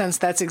some sense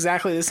that's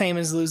exactly the same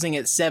as losing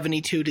it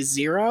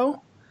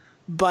 72-0,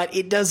 but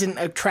it doesn't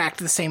attract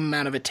the same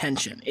amount of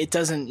attention. It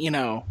doesn't,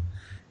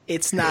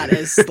 it's not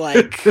as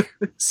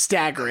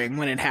staggering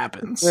when it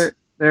happens.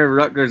 They're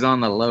Rutgers on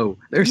the low.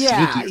 They're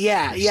sneaky.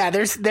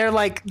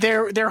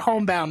 They're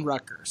homebound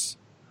Rutgers.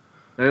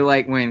 They're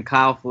like when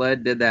Kyle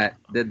Flood did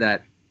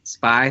that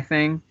spy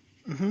thing.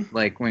 Mm-hmm.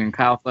 Like when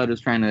Kyle Flood was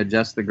trying to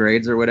adjust the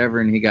grades or whatever,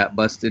 and he got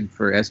busted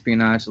for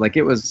espionage. Like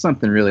it was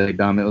something really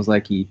dumb. It was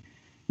like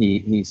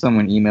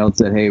someone emailed,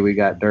 said, "Hey, we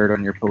got dirt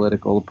on your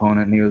political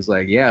opponent," and he was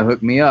like, "Yeah,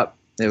 hook me up."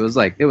 It was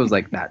like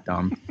that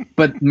dumb.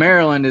 But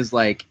Maryland is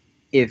like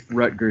if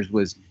Rutgers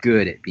was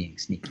good at being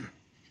sneaky.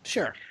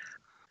 Sure.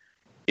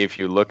 If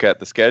you look at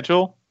the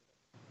schedule,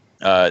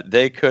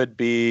 they could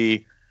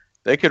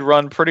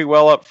run pretty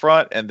well up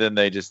front, and then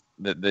they just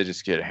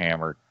get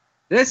hammered.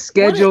 This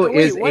schedule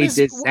is a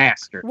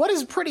disaster. What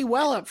is pretty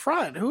well up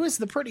front? Who is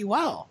the pretty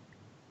well?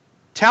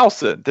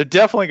 Towson. They're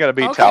definitely going to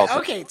beat Towson.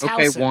 Okay, Towson.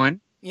 Okay,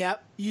 one.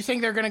 Yep. You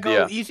think they're going to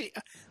go? Yeah.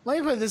 Let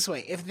me put it this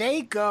way: if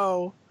they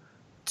go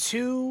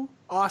to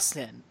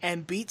Austin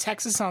and beat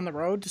Texas on the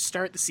road to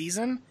start the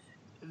season,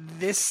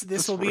 this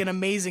will be an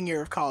amazing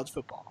year of college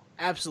football.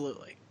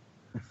 Absolutely.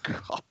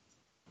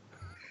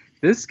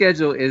 This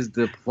schedule is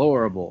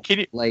deplorable.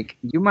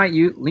 You might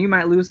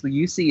lose the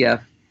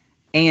UCF,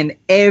 and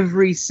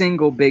every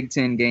single Big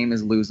Ten game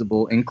is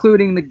losable,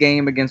 including the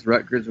game against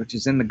Rutgers, which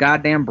is in the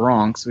goddamn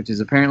Bronx, which is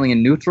apparently a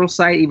neutral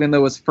site, even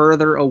though it's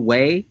further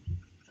away.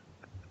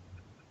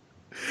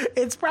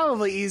 It's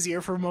probably easier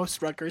for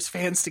most Rutgers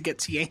fans to get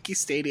to Yankee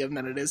Stadium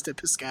than it is to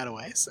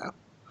Piscataway. So,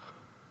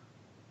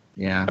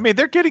 yeah, I mean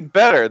they're getting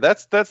better.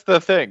 That's the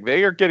thing.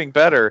 They are getting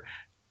better.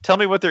 Tell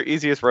me what their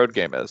easiest road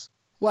game is.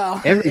 Well,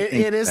 it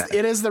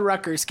is the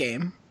Rutgers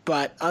game,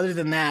 but other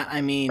than that, I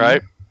mean,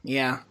 right?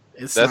 Yeah,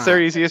 that's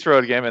their easiest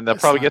road game, and they'll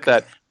probably get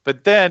that.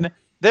 But then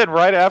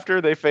right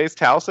after they face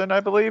Towson, I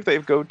believe they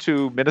go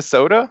to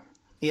Minnesota.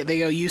 Yeah, they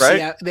go UCF.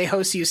 Right? They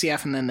host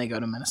UCF, and then they go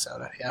to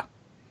Minnesota. Yeah.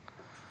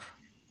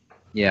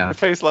 Yeah. They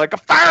face like a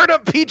fired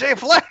up PJ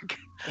Fleck.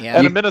 Yeah.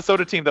 And a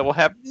Minnesota team that will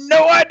have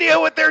no idea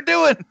what they're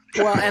doing.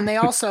 Well, and they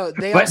also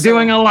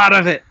doing a lot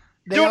of it.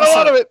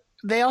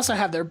 They also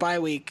have their bye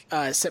week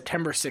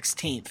September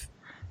 16th.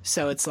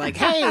 So it's like,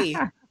 hey,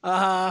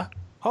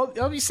 hope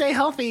you stay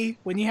healthy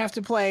when you have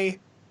to play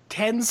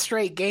 10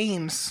 straight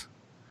games.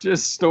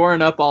 Just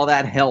storing up all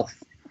that health.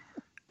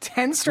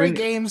 10 straight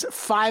games,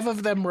 5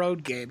 of them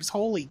road games.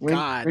 Holy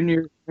God.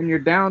 When you're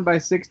down by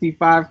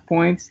 65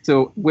 points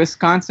to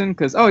Wisconsin,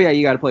 because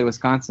you got to play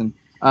Wisconsin.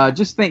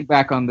 Just think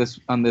back on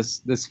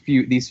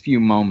these few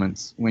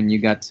moments when you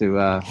got to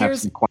have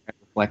some quiet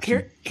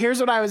reflection.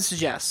 Here's what I would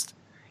suggest.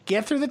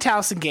 Get through the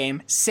Towson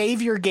game,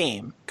 save your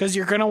game, because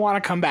you're going to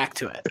want to come back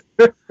to it.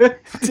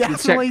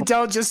 Definitely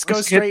don't just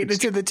go straight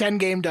into the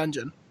 10-game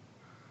dungeon.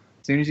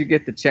 As soon as you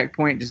get the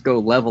checkpoint, just go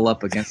level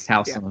up against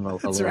Towson a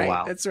little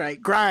while. That's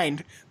right.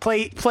 Grind.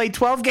 Play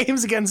 12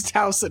 games against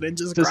Towson and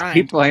just grind. Just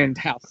keep playing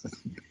Towson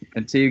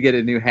until you get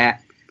a new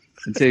hat.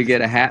 Until you get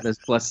a hat that's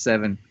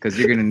 +7, because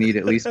you're going to need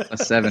at least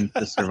 +7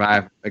 to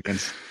survive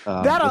against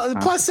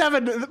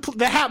 +7,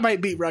 the hat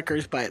might beat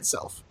Rutgers by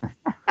itself.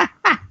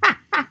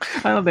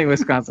 I don't think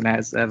Wisconsin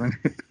has 7.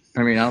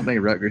 I don't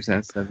think Rutgers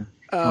has 7.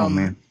 Oh,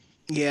 man.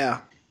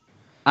 Yeah.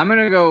 I'm going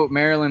to go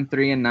Maryland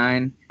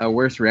 3-9, a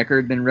worse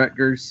record than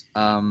Rutgers.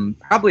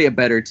 Probably a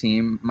better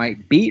team.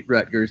 Might beat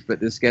Rutgers, but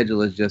this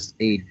schedule is just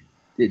a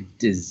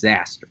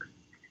disaster.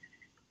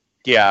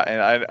 Yeah,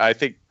 and I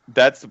think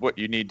that's what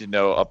you need to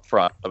know up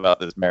front about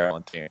this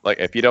Maryland team. Like,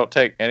 if you don't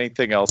take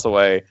anything else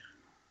away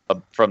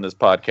from this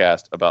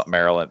podcast about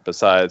Maryland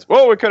besides,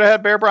 we could have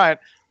had Bear Bryant.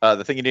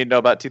 The thing you need to know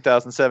about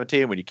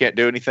 2017, when you can't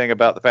do anything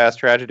about the past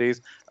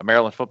tragedies of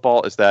Maryland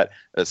football, is that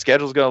the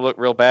schedule is going to look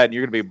real bad, and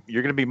you're going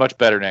to be much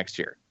better next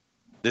year.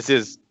 This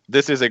is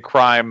a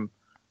crime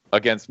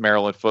against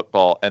Maryland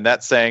football, and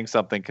that's saying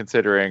something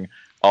considering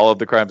all of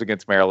the crimes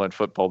against Maryland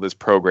football this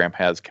program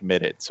has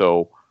committed.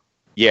 So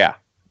Yeah.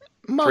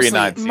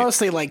 3-9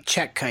 mostly like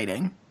check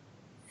kiting,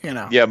 you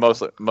know. Yeah,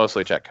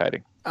 mostly check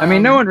kiting. I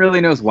mean, no one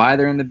really knows why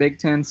they're in the Big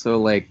Ten, so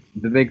like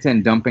the Big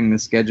Ten dumping the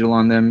schedule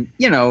on them,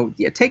 you know,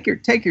 yeah, take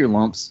your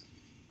lumps.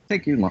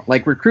 Take your lump.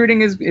 Like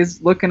recruiting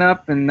is looking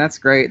up, and that's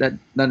great. That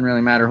doesn't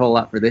really matter a whole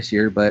lot for this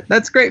year, but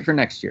that's great for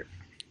next year.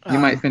 You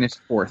might finish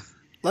 4th.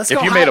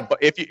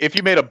 If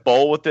you made a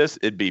bowl with this,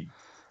 it'd be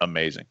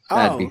amazing.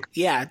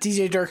 Yeah,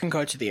 DJ Durkin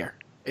Coach of the Year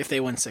if they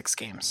win 6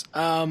 games.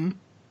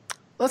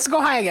 Let's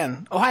go high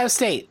again. Ohio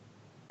State.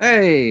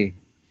 Hey.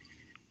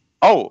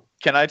 Oh,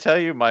 can I tell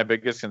you my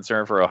biggest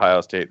concern for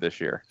Ohio State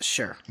this year?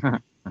 Sure.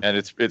 And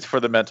it's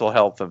for the mental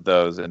health of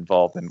those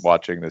involved in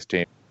watching this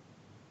team.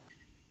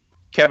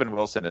 Kevin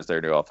Wilson is their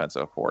new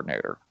offensive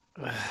coordinator.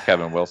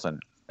 Kevin Wilson,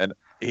 and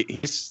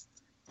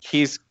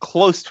he's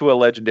close to a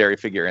legendary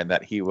figure in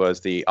that he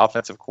was the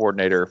offensive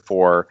coordinator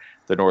for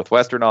the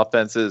Northwestern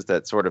offenses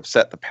that sort of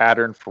set the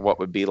pattern for what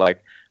would be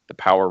like the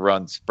power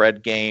run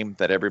spread game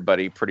that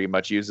everybody pretty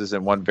much uses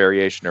in one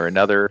variation or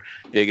another.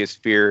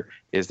 Biggest fear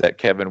is that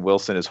Kevin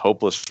Wilson is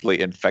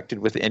hopelessly infected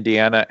with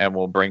Indiana and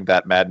will bring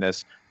that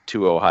madness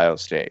to Ohio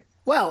State.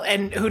 Well,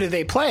 and who do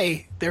they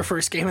play their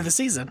first game of the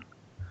season?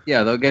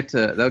 Yeah, they'll get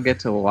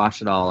to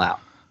wash it all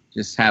out.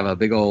 Just have a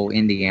big old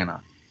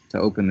Indiana to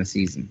open the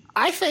season.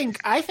 I think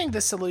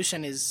the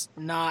solution is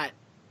not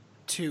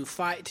to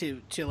fight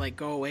to like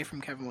go away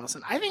from Kevin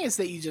Wilson. I think it's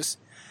that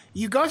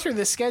you go through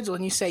this schedule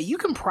and you say you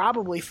can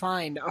probably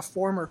find a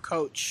former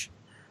coach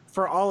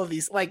for all of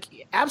these.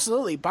 Like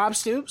absolutely, Bob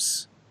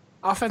Stoops,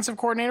 offensive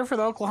coordinator for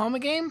the Oklahoma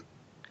game,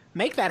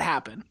 make that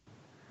happen.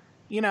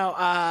 You know,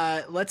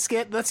 let's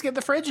get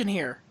the Fridge in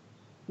here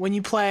when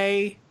you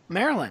play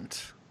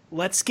Maryland.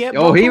 Let's get.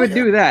 He would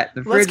do that.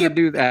 The Fridge would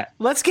do that.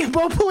 Let's get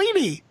Bo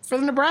Pelini for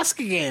the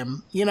Nebraska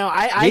game. You know,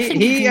 I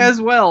think he as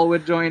well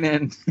would join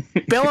in.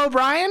 Bill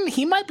O'Brien,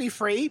 he might be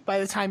free by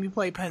the time you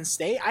play Penn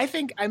State.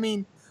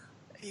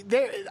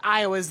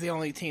 Iowa's the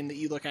only team that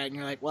you look at and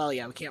you're like, well,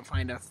 yeah, we can't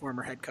find a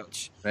former head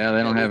coach. Well,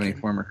 they don't have any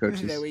former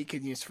coaches that we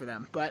could use for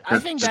them. But I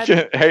think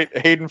that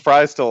Hayden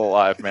Fry's still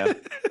alive, man.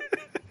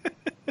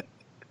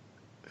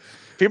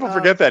 People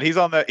forget that he's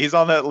on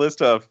that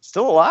list of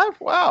still alive.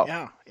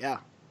 Wow. Yeah.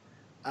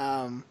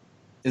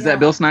 Is that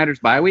Bill Snyder's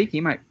bye week?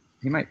 He might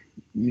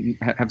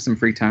have some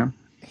free time.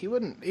 He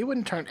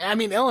wouldn't turn. I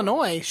mean,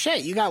 Illinois.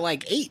 Shit, you got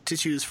like 8 to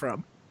choose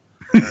from.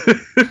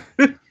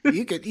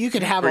 You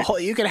could have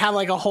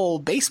like a whole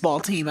baseball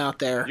team out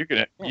there.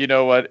 You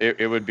know what?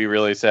 It would be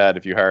really sad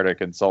if you hired a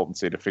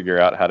consultancy to figure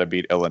out how to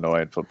beat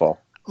Illinois in football.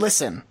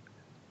 Listen,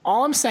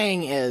 all I'm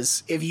saying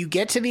is if you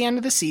get to the end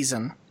of the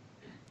season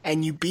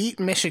and you beat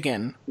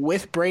Michigan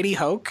with Brady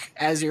Hoke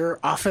as your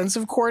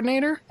offensive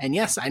coordinator, and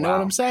yes, I know what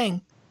I'm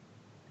saying.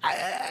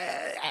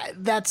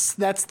 That's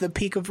the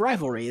peak of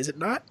rivalry, is it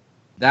not?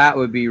 That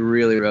would be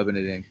really rubbing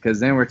it in, because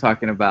then we're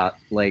talking about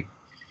like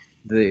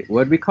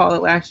what did we call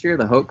it last year?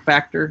 The Hoke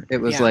factor. It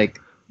was like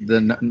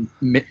the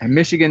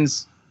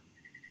Michigan's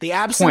the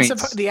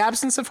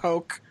absence of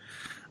Hoke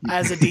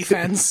as a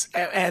defense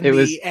and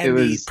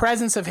the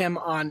presence of him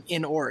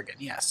in Oregon.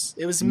 Yes,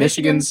 it was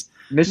Michigan's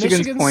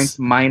points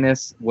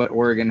minus what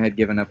Oregon had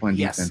given up on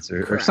defense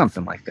or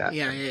something like that.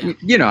 Yeah.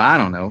 You know, I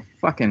don't know.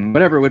 Fucking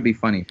whatever would be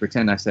funny.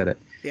 Pretend I said it.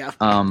 Yeah.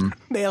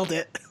 Nailed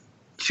it.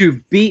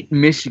 To beat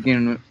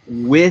Michigan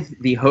with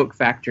the Hoke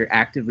factor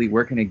actively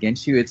working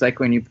against you, it's like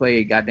when you play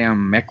a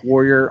goddamn Mech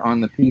Warrior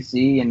on the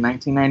PC in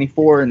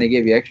 1994 and they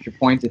give you extra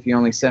points if you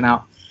only sent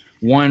out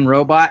one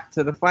robot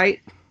to the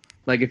fight.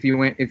 Like if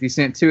you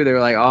sent 2, they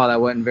were like, oh,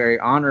 that wasn't very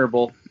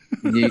honorable.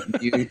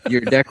 Your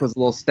deck was a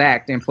little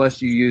stacked, and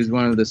plus you used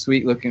one of the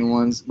sweet looking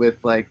ones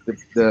with like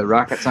the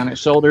rockets on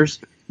its shoulders.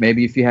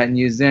 Maybe if you hadn't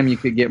used them, you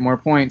could get more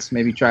points.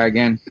 Maybe try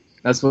again.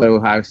 That's what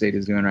Ohio State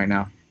is doing right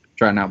now,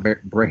 trying out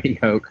Brady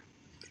Hoke.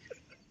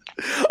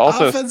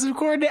 Also, offensive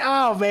coordinator.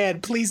 Oh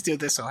man, please do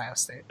this, Ohio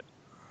State.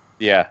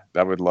 Yeah,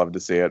 I would love to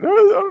see it. I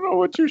don't know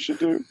what you should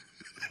do.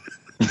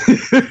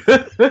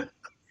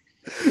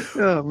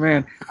 Oh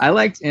man, I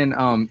liked in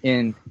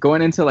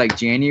going into like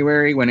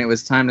January when it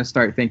was time to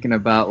start thinking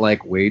about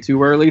like way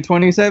too early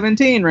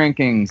 2017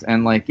 rankings,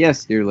 and like,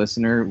 yes, dear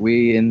listener,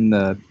 we in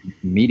the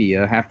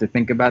media have to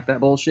think about that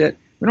bullshit.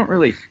 We don't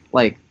really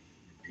like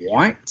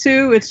want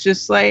to. It's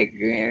just like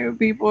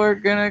people are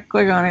gonna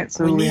click on it,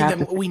 so we need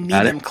them. We need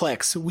them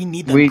clicks. We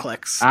need them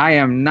clicks. I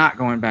am not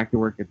going back to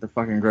work at the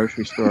fucking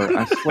grocery store.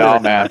 I swear,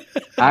 man.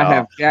 I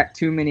have jacked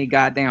too many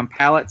goddamn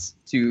pallets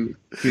to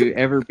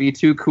ever be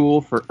too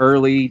cool for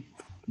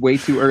way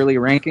too early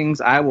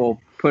rankings. I will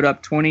put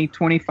up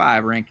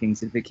 2025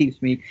 rankings if it keeps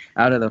me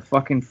out of the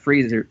fucking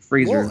freezer.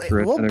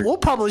 We'll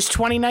publish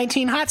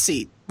 2019 hot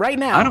seat right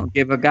now. I don't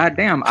give a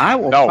goddamn. I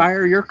will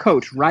fire your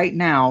coach right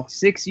now,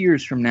 6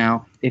 years from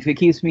now, if it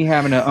keeps me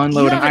having to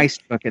unload an ice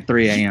truck at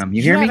 3 a.m.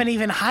 You hear me? You haven't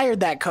even hired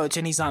that coach,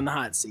 and he's on the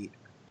hot seat.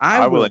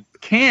 I will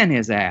can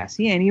his ass.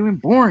 He ain't even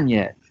born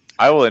yet.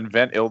 I will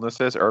invent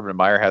illnesses Urban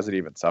Meyer hasn't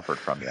even suffered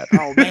from yet.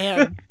 Oh,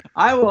 man.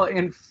 I will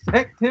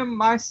infect him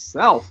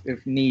myself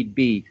if need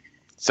be.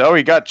 So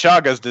he got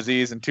Chagas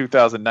disease in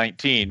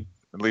 2019,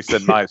 at least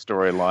in my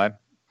storyline.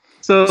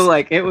 So,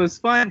 like, it was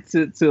fun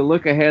to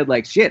look ahead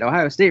like, shit,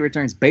 Ohio State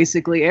returns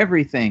basically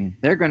everything.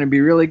 They're going to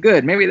be really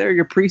good. Maybe they're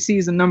your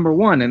preseason number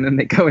 1, and then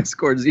they go and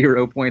score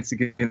 0 points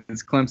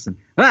against Clemson.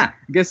 I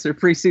guess they're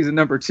preseason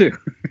number 2.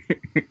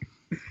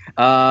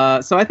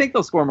 So I think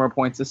they'll score more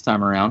points this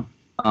time around.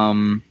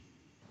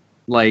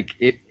 Like,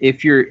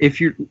 if you're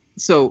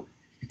so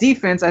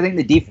defense, I think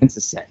the defense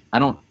is set. I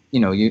don't,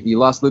 you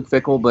lost Luke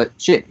Fickell, but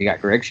shit, you got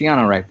Greg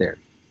Schiano right there.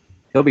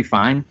 He'll be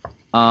fine.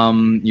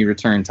 You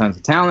return tons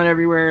of talent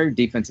everywhere.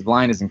 Defensive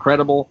line is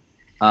incredible.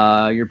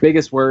 Your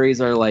biggest worries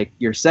are like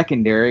your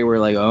secondary, where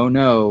like, oh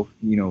no,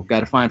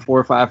 got to find 4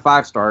 or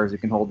 5 stars who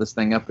can hold this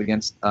thing up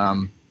against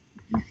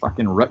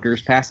fucking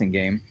Rutgers passing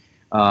game.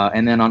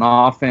 And then on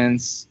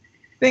offense,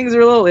 things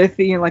are a little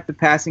iffy, and like the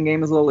passing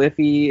game is a little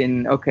iffy.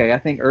 And okay, I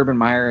think Urban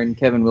Meyer and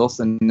Kevin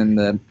Wilson and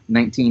the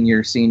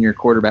 19-year senior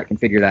quarterback can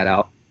figure that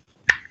out.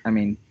 I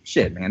mean,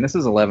 shit, man, this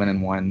is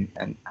 11-1,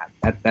 and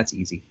that's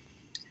easy.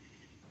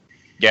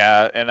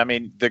 Yeah, and I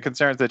mean, the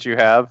concerns that you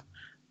have,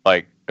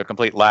 like a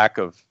complete lack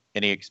of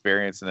any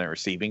experience in the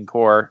receiving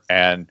core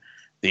and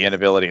the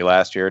inability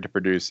last year to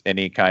produce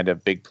any kind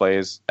of big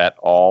plays at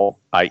all,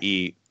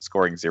 i.e.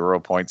 scoring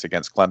 0 points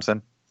against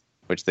Clemson,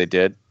 which they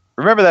did.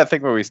 Remember that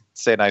thing where we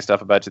say nice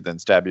stuff about you, then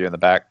stab you in the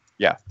back?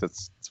 Yeah,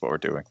 that's what we're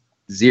doing.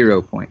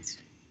 0 points.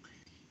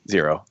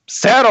 0.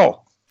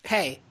 Settle!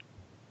 Hey,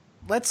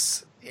 are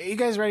you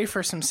guys ready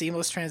for some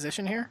seamless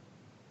transition here?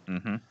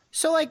 Mm-hmm.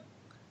 So, like,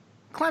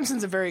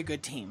 Clemson's a very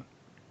good team.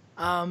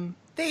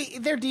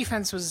 Their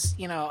defense was,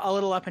 a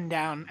little up and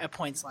down at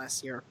points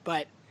last year,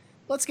 but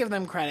let's give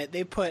them credit.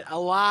 They put a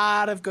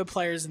lot of good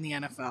players in the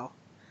NFL.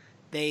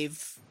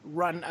 They've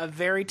run a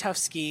very tough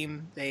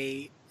scheme.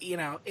 They,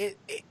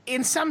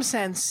 in some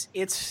sense,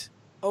 it's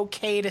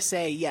okay to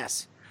say,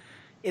 yes,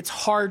 it's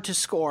hard to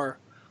score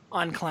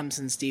on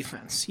Clemson's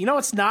defense. You know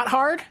what's not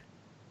hard?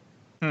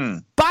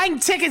 Buying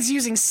tickets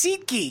using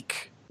SeatGeek.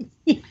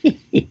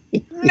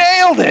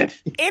 Nailed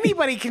it!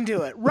 Anybody can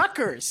do it.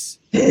 Rutgers.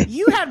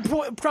 You had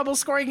trouble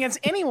scoring against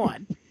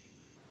anyone.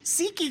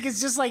 SeatGeek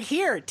is just like,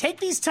 here, take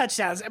these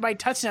touchdowns. And by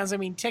touchdowns, I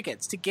mean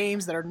tickets to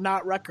games that are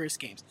not Rutgers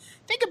games.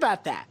 Think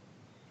about that.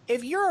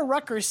 If you're a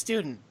Rutgers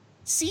student,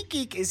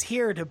 SeatGeek is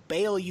here to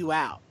bail you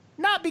out.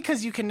 Not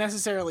because you can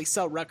necessarily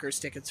sell Rutgers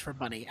tickets for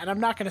money. And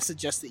I'm not going to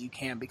suggest that you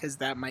can, because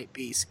that might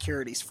be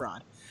securities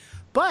fraud.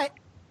 But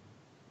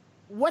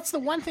what's the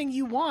one thing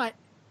you want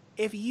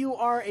if you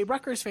are a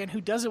Rutgers fan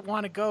who doesn't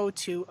want to go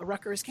to a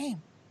Rutgers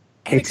game?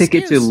 A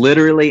ticket to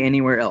literally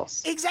anywhere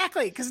else.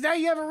 Exactly, because now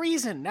you have a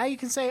reason. Now you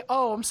can say,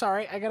 oh, I'm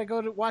sorry, I got to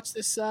go to watch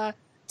this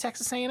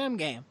Texas A&M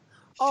game.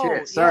 Oh,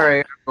 shit, sorry,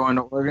 yeah. I'm going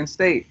to Oregon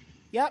State.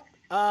 Yep.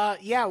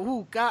 Yeah,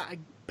 ooh, God, I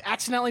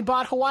accidentally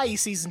bought Hawaii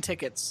season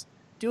tickets.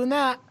 Doing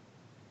that.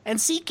 And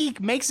SeatGeek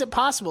makes it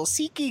possible.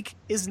 SeatGeek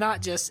is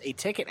not just a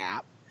ticket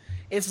app.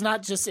 It's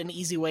not just an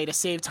easy way to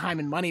save time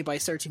and money by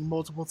searching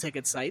multiple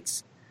ticket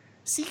sites.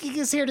 SeatGeek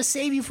is here to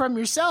save you from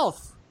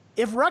yourself.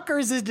 If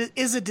Rutgers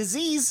is a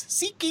disease,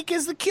 SeatGeek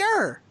is the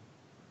cure.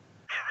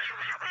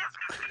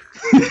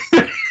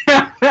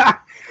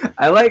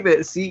 I like that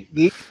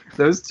SeatGeek,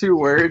 those 2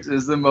 words,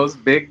 is the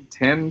most Big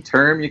Ten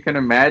term you can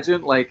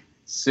imagine. Like,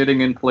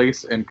 sitting in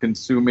place and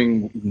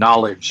consuming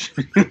knowledge.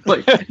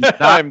 Like,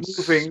 I'm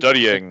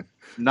studying.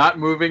 Not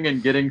moving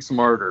and getting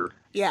smarter.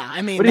 Yeah,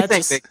 I mean, what do you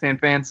think, Big Ten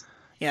fans?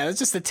 Yeah, that's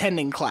just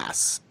attending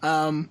class.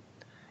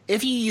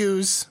 If you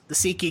use the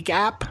SeatGeek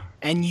app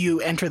and you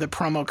enter the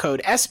promo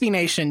code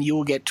SBNation, you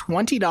will get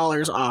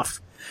 $20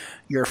 off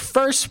your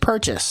first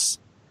purchase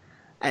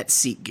at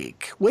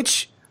SeatGeek,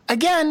 which,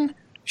 again,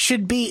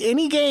 should be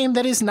any game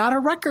that is not a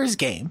Rutgers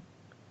game.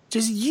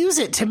 Just use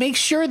it to make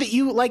sure that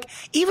you, like,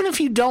 even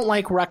if you don't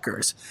like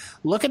Rutgers,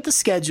 look at the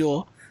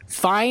schedule,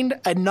 find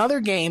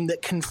another game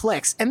that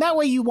conflicts, and that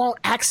way you won't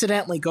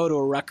accidentally go to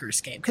a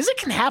Rutgers game. Because it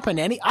can happen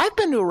I've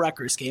been to a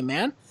Rutgers game,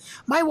 man.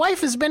 My wife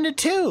has been to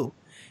 2.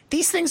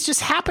 These things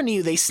just happen to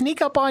you. They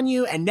sneak up on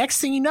you, and next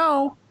thing you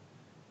know,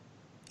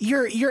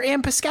 you're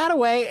in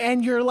Piscataway,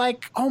 and you're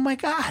like, oh my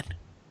God,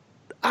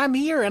 I'm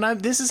here,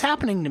 and this is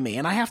happening to me,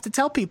 and I have to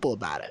tell people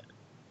about it.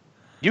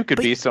 You could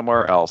be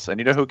somewhere else, and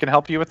you know who can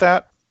help you with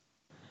that?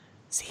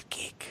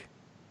 SeatGeek.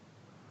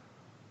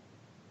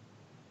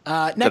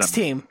 Next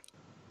team.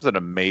 It's an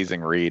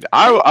amazing read.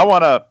 I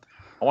want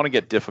to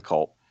get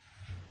difficult.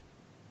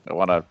 I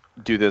want to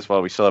do this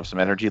while we still have some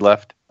energy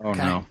left. Oh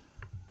no.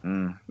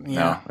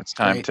 No, it's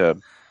time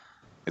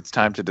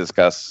to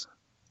discuss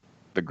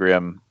the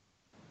grim.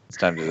 It's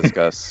time to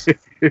discuss.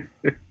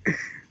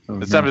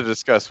 It's time to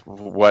discuss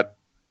what.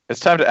 It's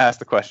time to ask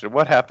the question: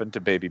 what happened to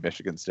baby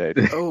Michigan State?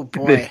 Oh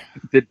boy,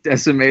 the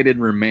decimated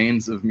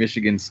remains of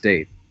Michigan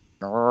State.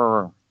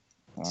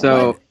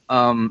 So,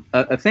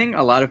 a thing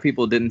a lot of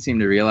people didn't seem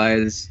to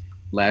realize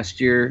last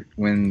year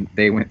when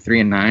they went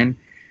 3-9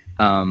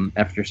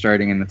 after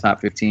starting in the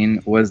top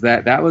 15 was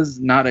that was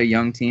not a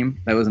young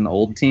team. That was an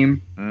old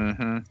team.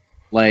 Mm-hmm.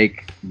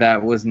 Like,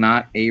 that was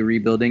not a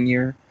rebuilding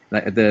year.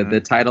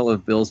 The title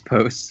of Bill's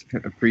post,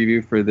 a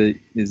preview for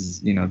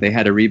they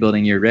had a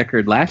rebuilding year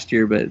record last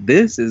year, but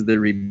this is the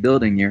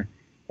rebuilding year.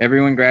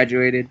 Everyone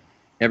graduated.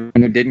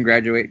 Everyone who didn't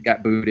graduate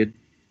got booted.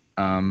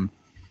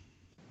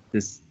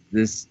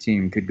 This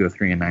team could go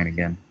 3-9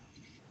 again.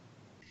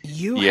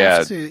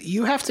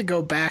 You have to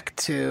go back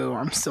to.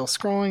 I'm still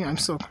scrolling.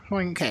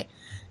 Okay,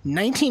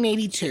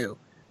 1982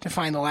 to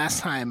find the last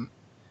time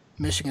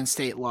Michigan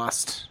State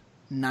lost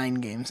 9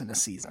 games in a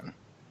season.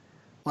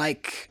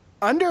 Like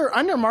under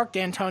Mark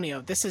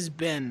D'Antonio, this has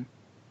been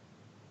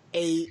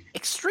a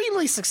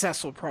extremely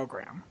successful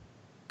program.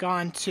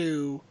 Gone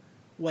to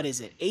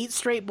 8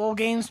 straight bowl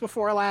games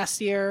before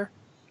last year.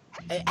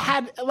 It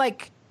had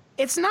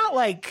it's not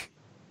like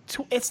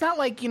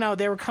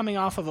they were coming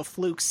off of a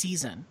fluke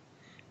season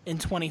in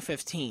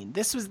 2015.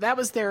 That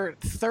was their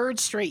 3rd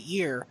straight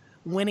year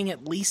winning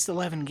at least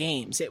 11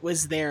 games. It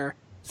was their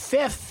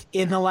 5th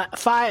in the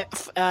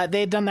 5.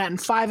 They had done that in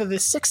 5 of the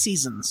 6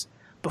 seasons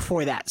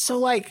before that.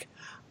 So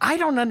I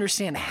don't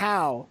understand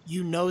how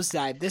you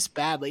nosedive this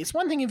badly. It's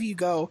one thing if you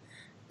go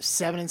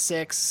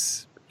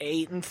 7-6,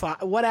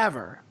 8-5,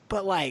 whatever,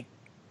 but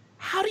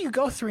how do you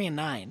go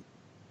 3-9?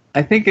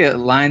 I think it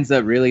lines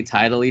up really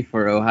tidily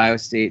for Ohio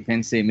State,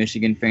 Penn State,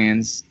 Michigan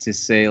fans to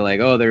say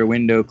oh, their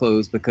window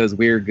closed because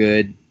we're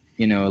good.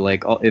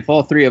 If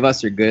all 3 of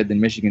us are good, then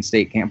Michigan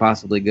State can't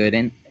possibly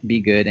be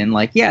good.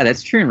 And yeah,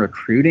 that's true in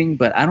recruiting,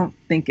 but I don't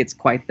think it's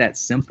quite that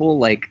simple.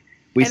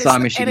 We saw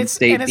Michigan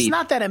State and it's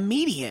not that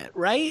immediate,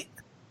 right?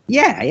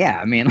 Yeah.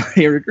 I mean,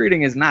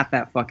 recruiting is not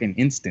that fucking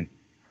instant.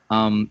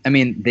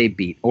 They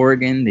beat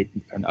Oregon,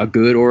 a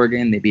good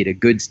Oregon. They beat a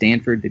good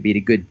Stanford. They beat a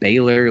good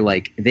Baylor.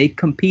 They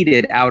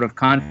competed out of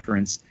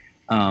conference,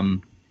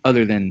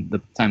 other than the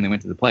time they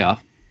went to the playoff.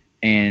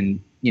 And,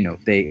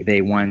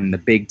 they won the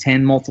Big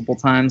Ten multiple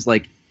times.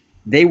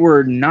 They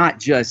were not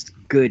just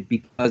good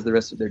because the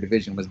rest of their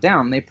division was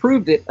down. They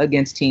proved it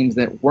against teams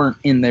that weren't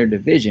in their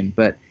division.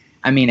 But,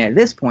 at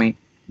this point,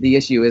 the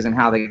issue isn't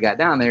how they got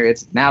down there.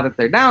 It's now that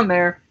they're down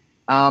there,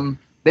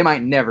 they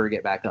might never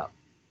get back up.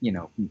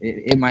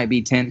 It might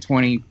be 10,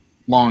 20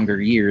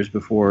 longer years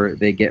before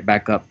they get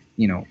back up,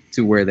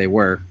 to where they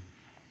were.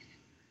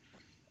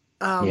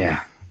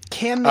 Yeah.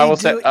 Can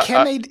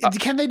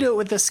they do it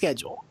with this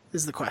schedule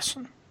is the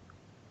question.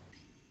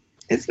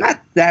 It's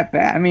not that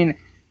bad.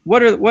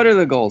 What are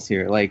the goals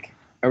here?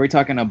 Are we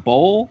talking a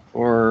bowl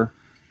or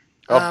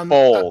a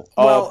bowl?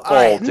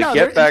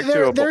 Get back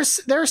to a bowl.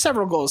 There are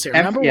several goals here.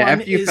 Number one,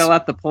 after you fell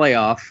out the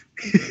playoff,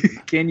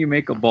 can you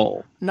make a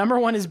bowl? Number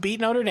 1 is beat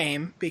Notre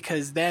Dame,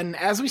 because then,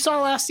 as we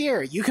saw last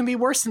year, you can be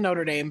worse than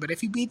Notre Dame, but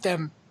if you beat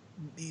them,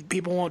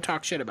 people won't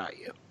talk shit about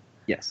you.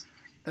 Yes.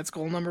 That's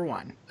goal number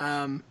 1.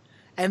 And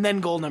then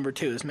goal number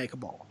 2 is make a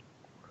bowl.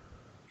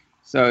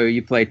 So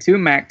you play 2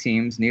 MAC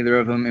teams. Neither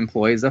of them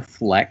employs a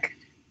fleck.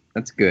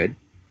 That's good.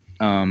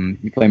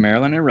 You play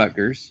Maryland and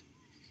Rutgers.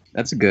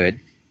 That's good.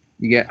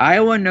 You get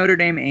Iowa, Notre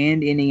Dame,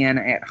 and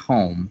Indiana at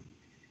home.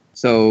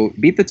 So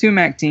beat the 2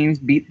 MAC teams,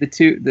 beat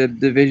the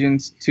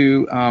Division's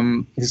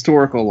 2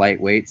 historical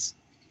lightweights,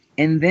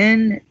 and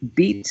then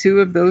beat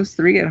 2 of those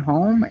 3 at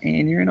home,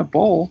 and you're in a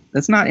bowl.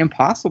 That's not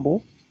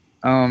impossible.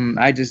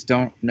 I just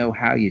don't know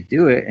how you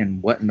do it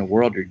and what in the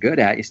world you're good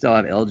at. You still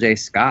have LJ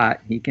Scott.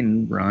 He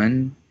can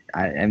run.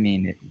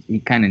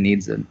 He kind of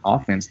needs an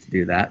offense to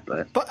do that.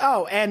 But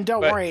and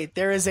don't worry,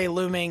 there is a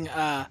looming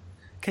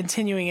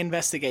continuing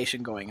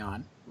investigation going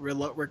on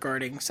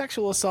regarding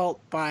sexual assault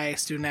by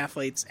student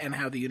athletes and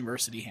how the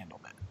university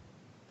handled it.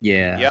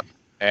 Yeah. Yep.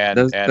 And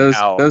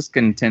those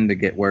can tend to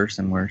get worse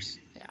and worse.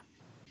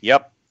 Yeah.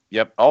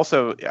 Yep.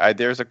 Also,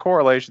 there's a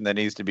correlation that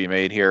needs to be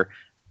made here.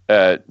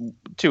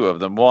 2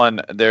 of them.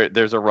 One,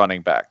 there's a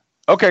running back.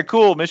 Okay,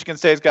 cool. Michigan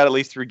State's got at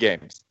least 3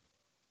 games.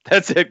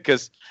 That's it,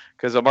 because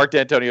a Mark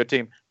D'Antonio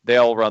team,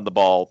 they'll run the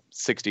ball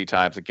 60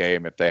 times a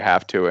game if they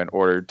have to in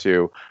order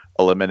to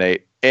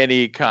eliminate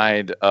any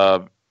kind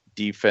of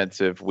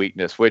defensive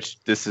weakness,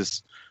 which this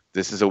is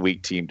a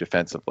weak team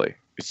defensively.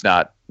 It's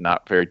not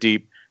very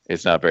deep.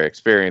 It's not very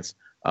experienced.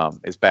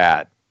 It's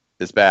bad.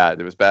 It's bad.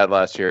 It was bad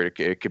last year.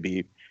 It could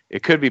be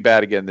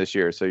bad again this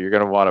year. So you're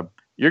gonna want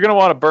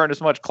to burn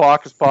as much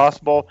clock as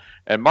possible.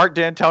 And Mark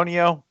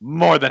D'Antonio,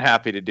 more than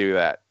happy to do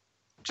that.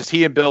 Just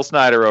he and Bill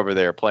Snyder over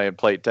there playing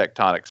plate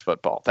tectonics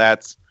football.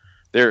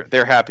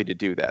 They're happy to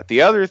do that.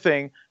 The other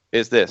thing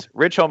is this: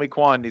 Rich Homie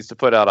Quan needs to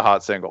put out a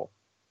hot single.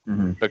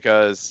 Mm-hmm.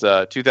 Because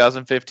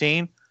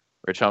 2015,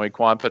 Rich Homie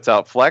Quan puts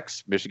out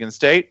Flex, Michigan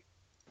State.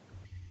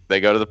 They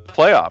go to the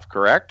playoff,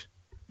 correct?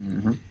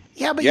 Mm-hmm.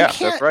 Yeah, but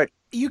that's right.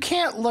 You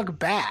can't look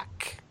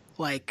back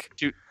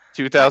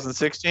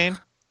 2016.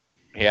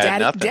 He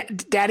had nothing.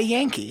 Daddy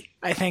Yankee.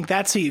 I think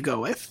that's who you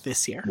go with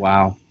this year.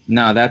 Wow.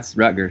 No, that's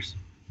Rutgers.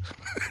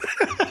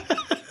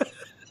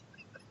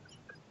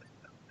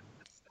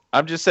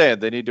 I'm just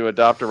saying they need to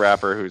adopt a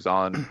rapper who's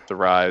on the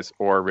rise,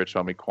 or Rich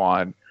Homie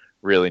Quan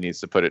really needs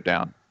to put it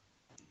down.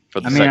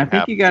 I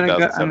think you gotta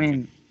go.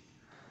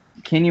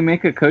 Can you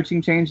make a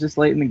coaching change this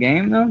late in the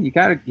game though? You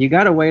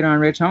gotta wait on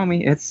Rich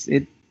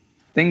Homie.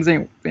 Things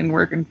ain't been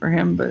working for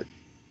him, but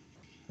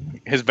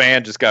his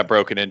van just got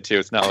broken into.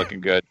 It's not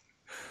looking good.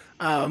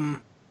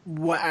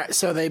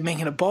 So they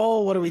making a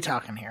bowl? What are we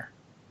talking here?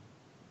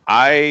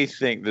 I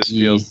think this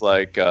feels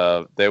like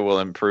they will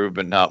improve,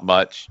 but not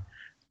much.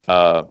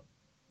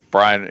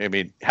 Brian, I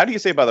mean, how do you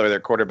say, by the way, their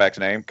quarterback's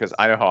name? Because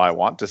I know how I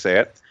want to say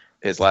it.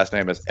 His last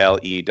name is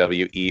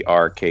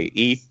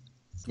Lewerke.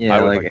 Yeah,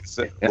 I would like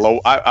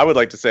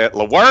to say it.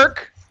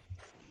 Lewerke.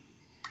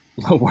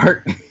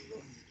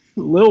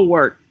 Lil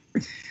work.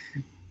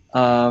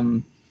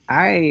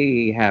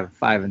 I have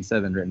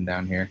 5-7 written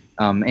down here.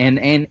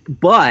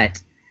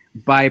 But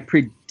by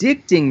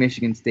predicting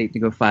Michigan State to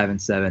go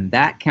 5-7,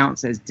 that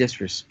counts as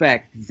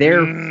disrespect.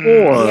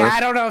 Therefore, I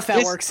don't know if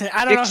that works.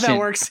 I don't know if that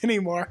works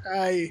anymore.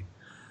 I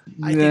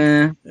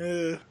think,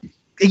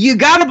 you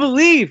gotta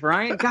believe,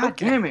 Ryan. God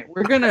damn it,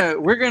 we're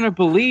gonna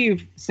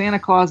believe Santa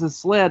Claus's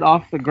sled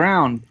off the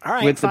ground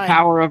with the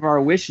power of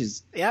our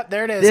wishes. Yep,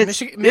 there it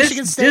is.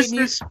 Michigan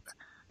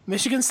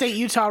State,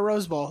 Utah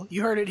Rose Bowl.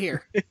 You heard it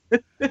here.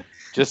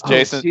 Just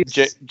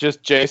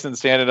Jason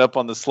standing up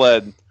on the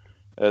sled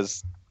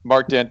as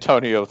Mark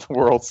D'Antonio, the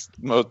world's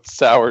most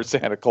sour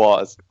Santa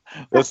Claus,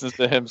 listens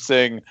to him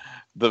sing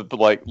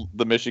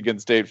the Michigan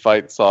State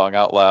fight song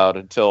out loud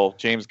until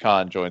James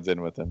Caan joins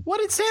in with him. What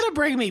did Santa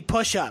bring me?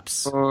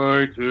 Push-ups.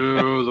 Fight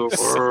to the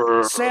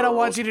world. Santa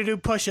wants you to do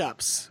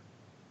push-ups.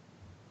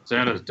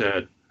 Santa's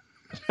dead.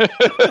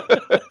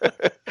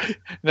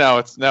 Now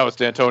it's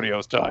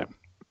D'Antonio's time.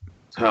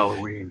 It's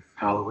Halloween.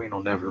 Halloween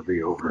will never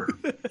be over.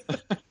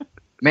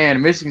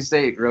 Man, Michigan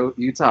State,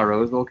 Utah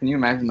Rose Bowl. Can you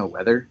imagine the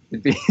weather?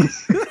 It'd be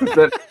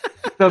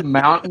the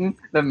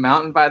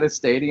mountain by the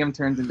stadium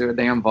turns into a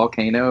damn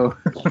volcano.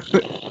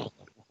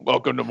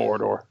 Welcome to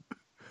Mordor.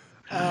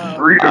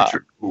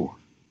 3-2. All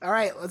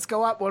right, let's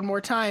go up one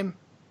more time.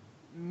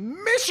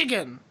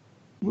 Michigan.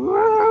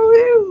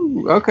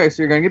 Woo! Okay,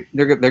 so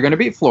they're gonna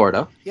beat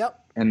Florida. Yep.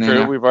 And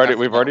then True, we've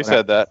already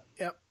said that.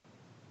 Yep.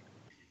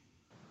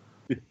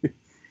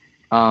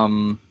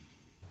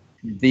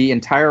 The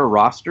entire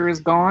roster is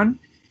gone,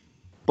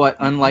 but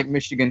unlike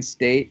Michigan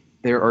State,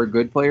 there are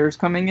good players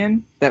coming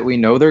in that we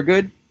know they're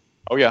good.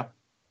 Oh yeah.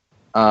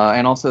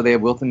 And also they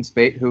have Wilton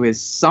Spate, who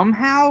is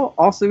somehow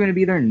also going to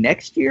be there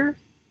next year.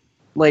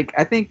 Like,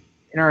 I think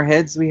in our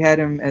heads we had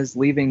him as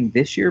leaving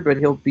this year, but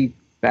he'll be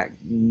back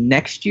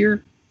next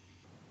year.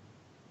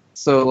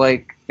 So,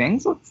 like,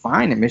 things look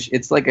fine at Michigan.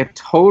 It's like a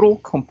total,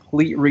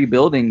 complete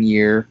rebuilding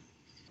year,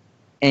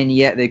 and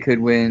yet they could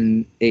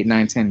win 8,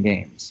 9, 10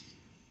 games.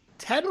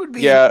 10 would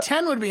be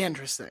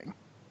interesting.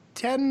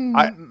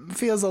 10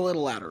 feels a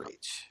little out of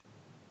reach.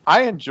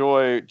 I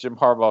enjoy Jim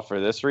Harbaugh for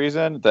this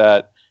reason,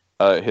 that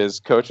his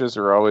coaches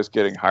are always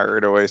getting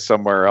hired away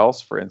somewhere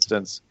else. For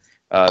instance,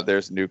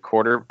 there's a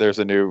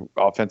new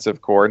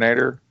offensive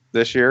coordinator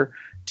this year,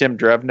 Tim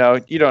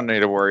Drevno. You don't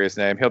need to worry his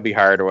name. He'll be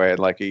hired away in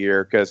like a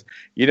year, because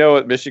you know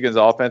what Michigan's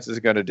offense is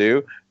going to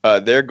do?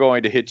 They're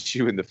going to hit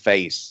you in the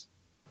face.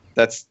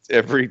 That's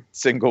every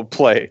single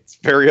play. It's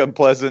very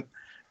unpleasant.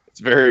 It's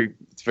very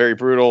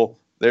brutal.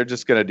 They're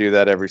just going to do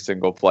that every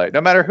single play,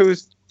 no matter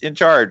who's in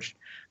charge.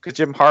 Because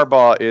Jim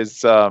Harbaugh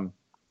is,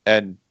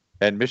 and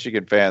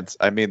Michigan fans,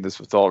 I mean this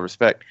with all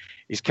respect,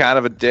 he's kind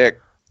of a dick.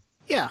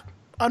 Yeah,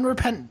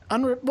 unrepentant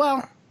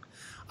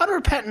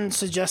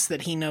suggests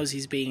that he knows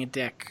he's being a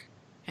dick,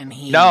 and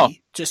he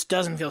just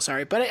doesn't feel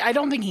sorry. But I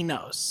don't think he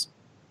knows.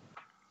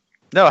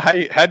 No,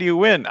 how do you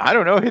win? I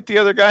don't know. Hit the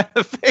other guy in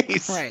the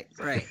face. Right.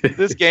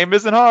 This game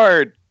isn't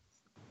hard.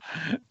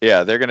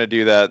 Yeah, they're going to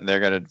do that, and they're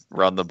going to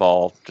run the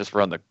ball, just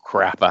run the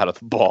crap out of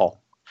the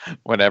ball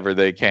whenever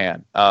they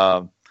can.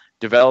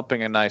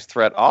 Developing a nice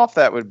threat off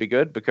that would be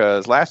good,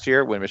 because last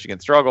year when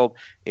Michigan struggled,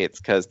 it's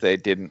because they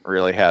didn't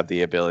really have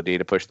the ability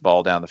to push the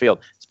ball down the field,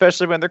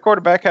 especially when their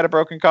quarterback had a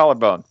broken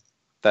collarbone.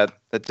 That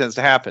tends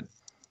to happen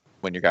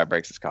when your guy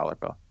breaks his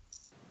collarbone.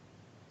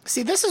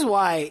 See, this is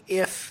why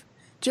if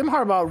Jim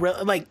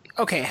Harbaugh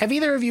okay, have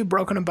either of you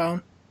broken a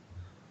bone?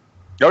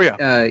 Oh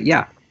yeah.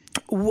 Yeah.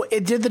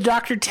 Did the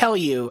doctor tell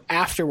you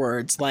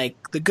afterwards,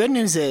 like, the good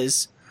news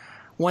is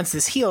once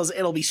this heals,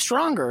 it'll be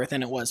stronger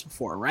than it was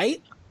before, right?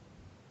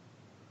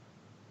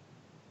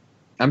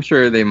 I'm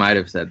sure they might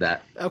have said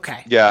that.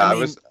 Okay.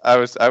 Yeah, I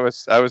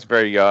was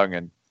very young,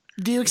 and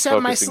do you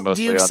accept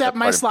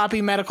my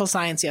sloppy medical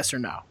science? Yes or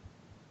no?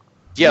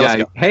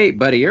 Yeah. Hey,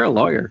 buddy, you're a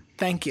lawyer.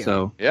 Thank you.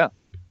 So yeah.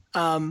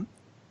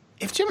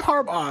 If Jim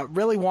Harbaugh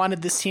really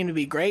wanted this team to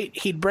be great,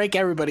 he'd break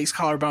everybody's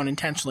collarbone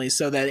intentionally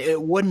so that it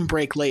wouldn't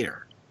break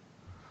later.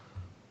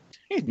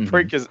 He'd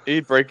break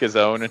his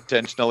own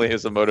intentionally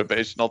as a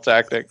motivational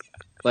tactic.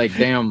 Like,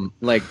 damn,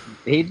 like,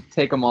 he'd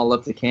take them all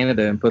up to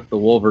Canada and put the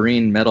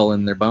Wolverine medal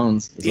in their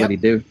bones, is what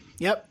he'd do.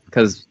 Yep.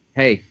 Because,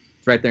 hey,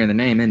 it's right there in the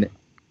name, isn't it?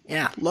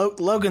 Yeah,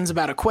 Logan's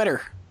about a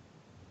quitter.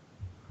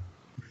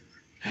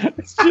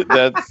 That's kind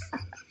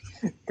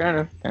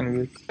of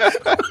good.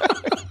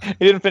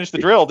 He didn't finish the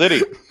drill, did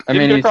he? I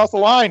mean, get across the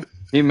line.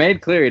 He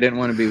made clear he didn't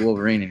want to be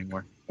Wolverine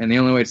anymore. And the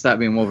only way to stop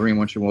being Wolverine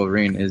once you're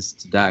Wolverine is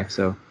to die,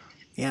 so.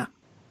 Yeah.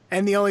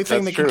 And the only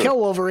thing that can kill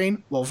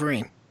Wolverine.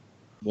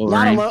 A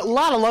lot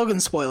of Logan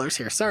spoilers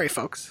here. Sorry,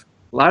 folks.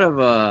 A lot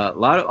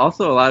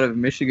of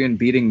Michigan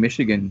beating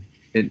Michigan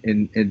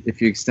in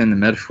if you extend the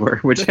metaphor,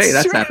 which,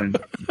 that's happened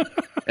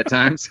at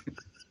times.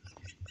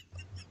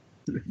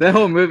 That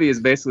whole movie is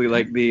basically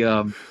like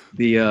the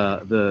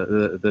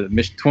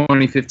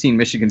 2015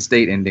 Michigan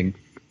State ending.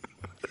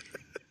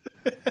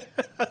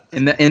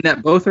 In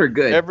that both are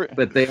good,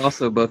 but they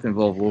also both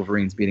involve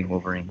Wolverines beating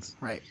Wolverines.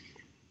 Right.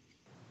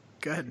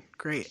 Good.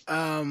 Great.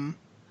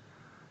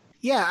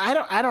 Yeah,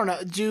 I don't know.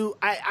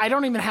 I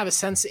don't even have a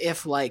sense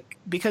if, like,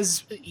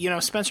 because,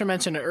 Spencer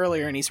mentioned it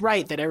earlier, and he's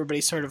right that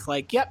everybody's sort of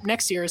like, yep,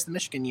 next year is the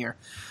Michigan year.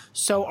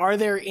 So are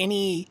there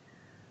any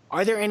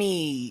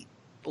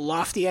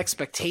lofty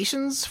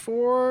expectations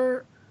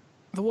for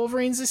the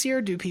Wolverines this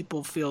year? Do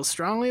people feel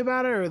strongly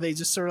about it, or are they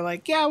just sort of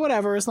like, yeah,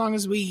 whatever, as long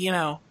as we,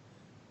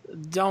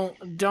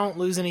 don't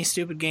lose any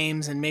stupid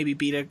games and maybe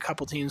beat a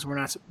couple teams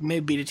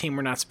beat a team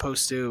we're not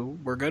supposed to,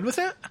 we're good with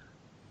it?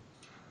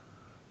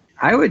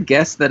 I would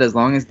guess that as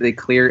long as they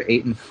clear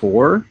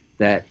 8-4,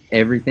 that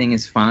everything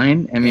is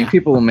fine. I mean,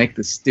 people will make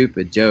the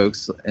stupid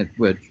jokes.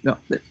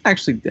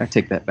 Actually, I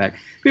take that back.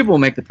 People will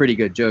make the pretty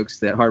good jokes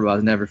that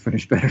Harbaugh's never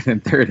finished better than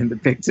third in the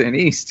Big Ten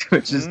East,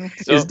 which is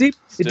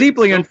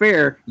deeply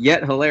unfair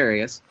yet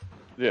hilarious.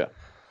 Yeah.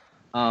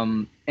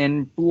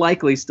 And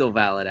likely still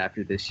valid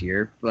after this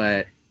year,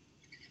 but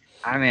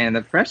I mean,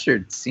 the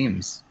pressure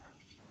seems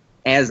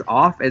as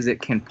off as it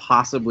can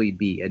possibly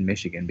be at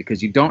Michigan,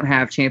 because you don't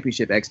have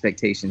championship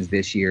expectations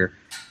this year,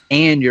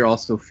 and you're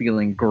also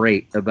feeling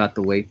great about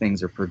the way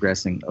things are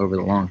progressing over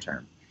the long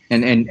term.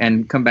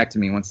 And come back to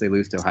me once they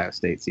lose to Ohio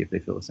State, see if they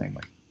feel the same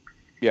way.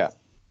 Yeah.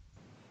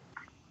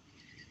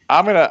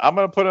 I'm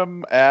gonna put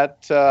them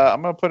at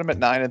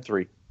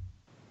 9-3.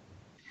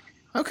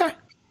 Okay.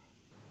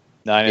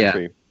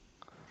 9-3.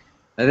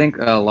 I think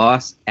a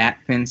loss at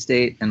Penn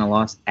State and a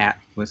loss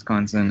at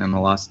Wisconsin and a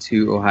loss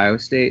to Ohio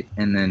State,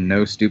 and then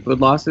no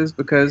stupid losses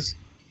because,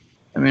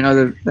 I mean,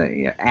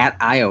 at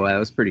Iowa, that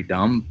was pretty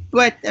dumb.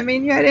 But, I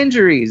mean, you had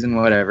injuries and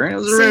whatever. And it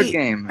was a road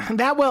game.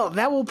 That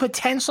will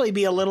potentially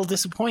be a little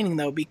disappointing,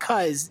 though,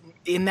 because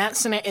in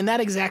that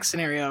exact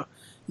scenario,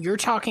 you're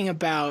talking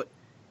about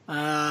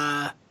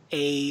a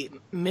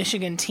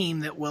Michigan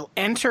team that will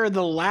enter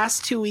the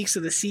last 2 weeks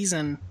of the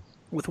season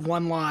with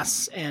one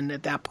loss, and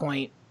at that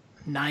point,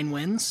 9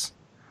 wins.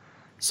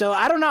 So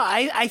I don't know.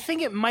 I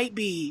think it might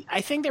be.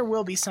 I think there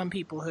will be some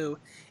people who,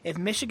 if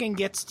Michigan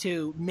gets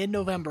to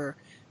mid-November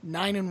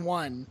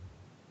 9-1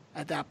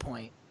 at that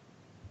point,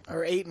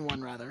 or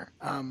 8-1 rather,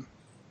 and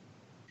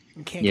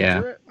can't get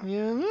through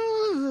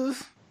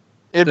it.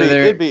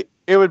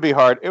 It would be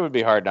hard. It would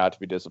be hard not to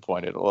be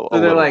disappointed a little.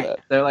 So they're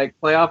like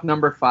playoff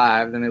number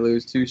 5, then they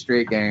lose 2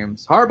 straight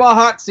games. Harbaugh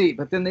hot seat,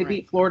 but then they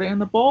beat Florida in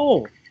the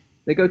bowl.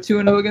 They go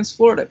 2-0 against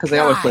Florida because they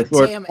always play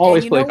Florida.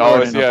 Always play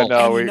Florida. You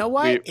know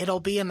what? It'll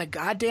be in the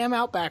goddamn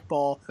Outback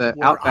Bowl. The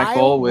Outback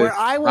Bowl with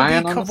I will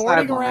Ryan be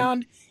cavorting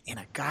around in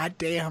a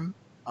goddamn.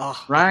 Oh.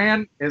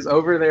 Ryan is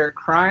over there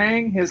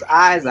crying his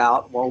eyes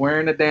out while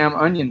wearing a damn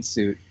onion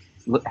suit.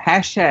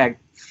 Hashtag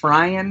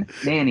Fryin'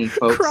 Nanny,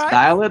 folks.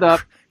 Dial it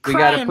up. We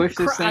got to push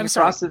this thing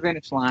across the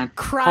finish line.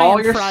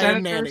 Call your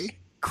senators. Nanny.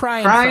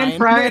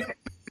 Crying.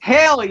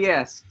 Hell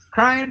yes.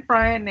 Crying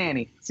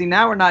Nanny. See,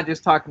 now we're not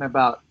just talking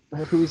about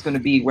who's going to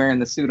be wearing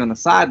the suit on the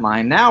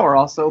sideline. Now we're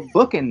also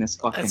booking this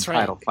fucking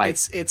title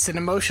fight. It's an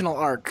emotional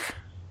arc.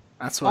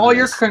 That's what all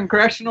your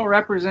congressional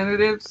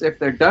representatives, if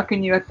they're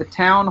ducking you at the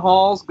town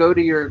halls, go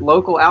to your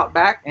local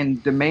Outback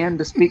and demand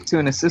to speak to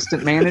an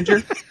assistant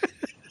manager.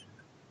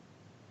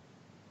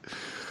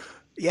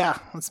 Yeah,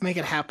 let's make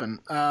it happen.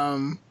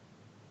 All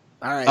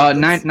right.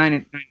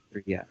 9-3.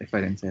 Yeah, if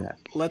I didn't say that.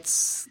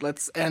 Let's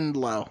end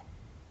low.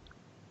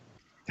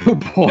 Oh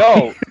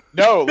boy.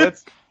 No.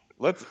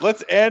 Let's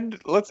end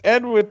with.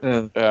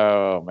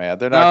 Oh man,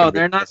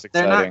 they're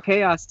not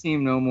Chaos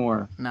Team no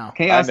more. No,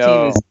 Chaos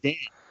Team is dead.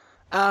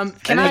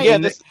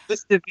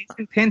 This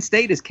division, Penn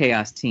State is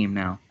Chaos Team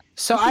now.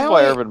 So this is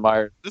why Urban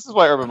Meyer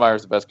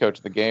is the best coach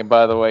of the game.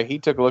 By the way, he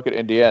took a look at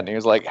Indiana and he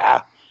was like,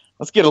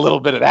 let's get a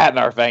little bit of that in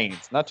our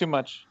veins. Not too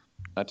much.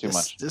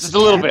 Just a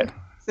little bit.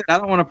 I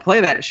don't want to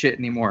play that shit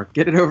anymore.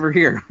 Get it over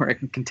here where I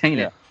can contain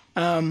it.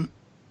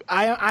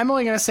 I'm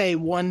only going to say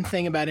one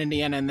thing about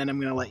Indiana, and then I'm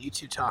going to let you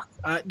two talk.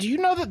 Do you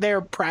know that their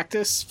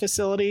practice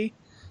facility?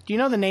 Do you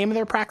know the name of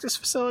their practice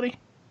facility?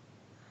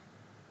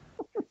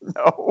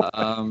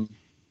 No.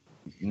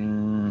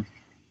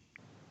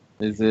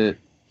 Is it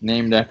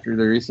named after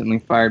the recently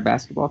fired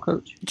basketball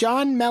coach?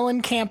 John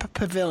Mellencamp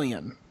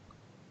Pavilion.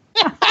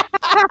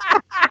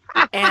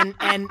 and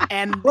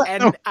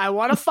I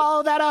want to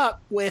follow that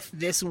up with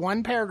this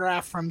one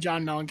paragraph from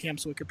John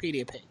Mellencamp's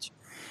Wikipedia page.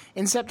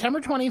 In September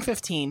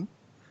 2015,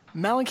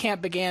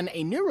 Mellencamp began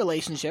a new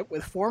relationship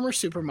with former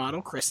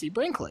supermodel Christy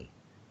Brinkley.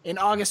 In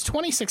August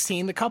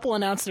 2016, the couple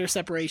announced their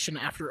separation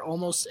after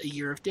almost a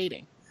year of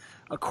dating.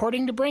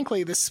 According to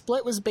Brinkley, the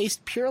split was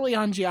based purely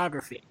on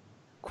geography.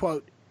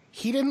 Quote,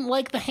 "He didn't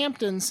like the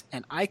Hamptons,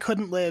 and I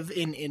couldn't live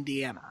in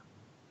Indiana."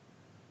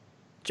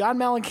 John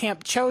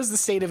Mellencamp chose the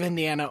state of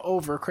Indiana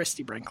over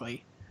Christy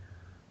Brinkley.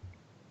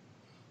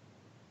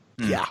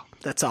 Yeah,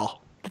 that's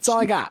all. That's all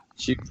I got.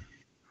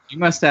 You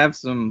must have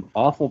some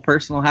awful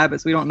personal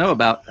habits we don't know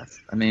about.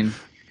 I mean...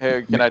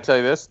 Hey, can I tell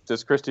you this?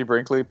 Does Christy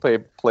Brinkley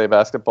play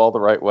basketball the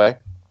right way?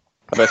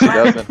 I bet she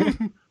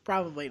doesn't.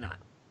 Probably not.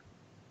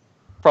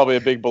 Probably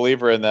a big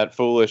believer in that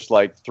foolish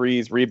like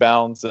threes,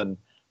 rebounds, and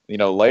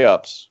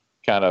layups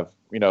kind of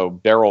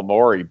Daryl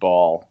Morey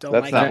ball.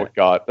 That's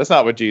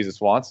not what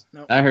Jesus wants.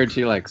 Nope. I heard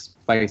she likes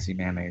spicy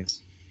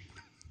mayonnaise.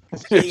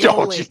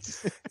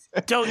 Aioli.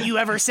 Don't you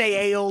ever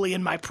say aioli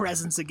in my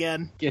presence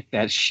again. Get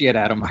that shit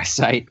out of my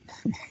sight.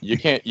 You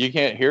can't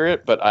hear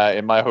it, but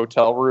in my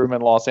hotel room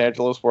in Los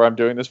Angeles where I'm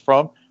doing this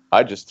from,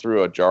 I just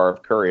threw a jar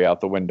of curry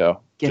out the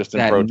window in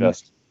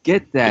protest.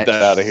 Get that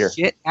out of here.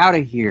 Shit out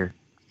of here.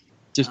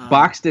 Just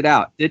boxed it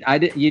out.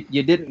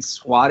 You didn't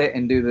swat it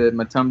and do the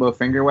Matumbo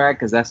finger wag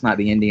because that's not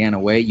the Indiana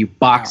way. You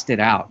boxed it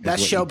out.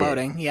 That's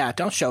showboating. Yeah,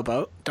 don't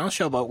showboat. Don't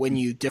showboat when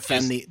you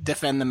defend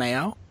the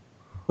mayo.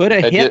 Put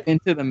a hip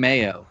into the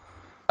mayo.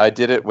 I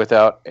did it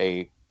without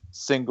a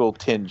single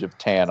tinge of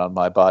tan on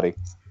my body.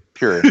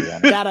 Pure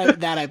Indiana.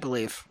 that I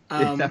believe.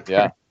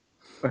 Yeah.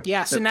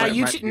 Yeah. So now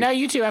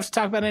you two have to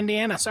talk about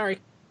Indiana. Sorry.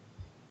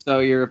 So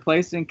you're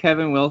replacing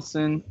Kevin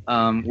Wilson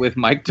with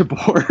Mike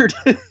DeBoer.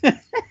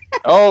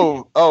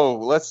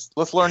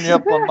 Let's learn you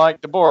up on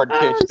Mike DeBoer in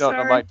case you don't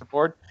know Mike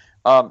DeBoer.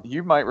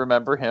 You might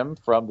remember him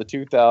from the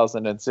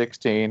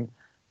 2016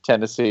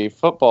 Tennessee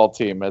football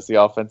team as the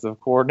offensive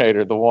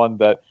coordinator, the one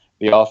that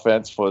the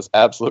offense was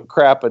absolute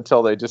crap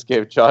until they just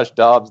gave Josh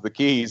Dobbs the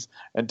keys,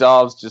 and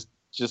Dobbs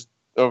just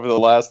over the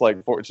last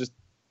just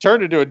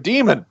turned into a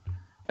demon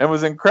and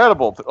was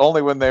incredible, but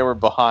only when they were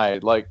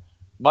behind. Like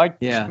Mike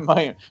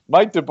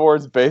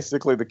DeBoer's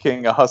basically the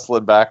king of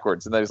hustling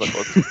backwards, and then he's like,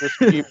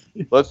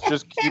 let's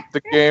just keep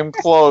the game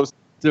close.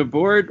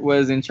 DeBoer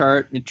was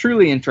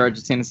truly in charge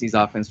of Tennessee's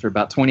offense for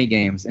about 20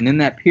 games, and in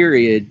that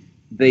period,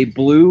 they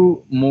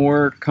blew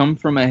more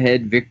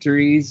come-from-ahead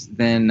victories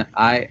than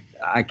I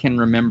can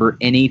remember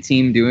any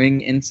team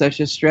doing in such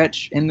a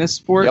stretch in this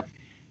sport. Yep.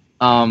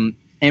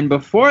 And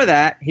before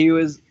that, he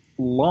was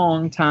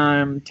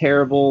long-time,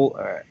 terrible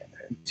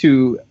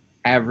to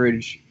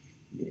average,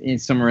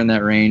 somewhere in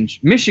that range,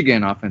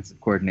 Michigan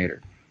offensive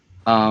coordinator.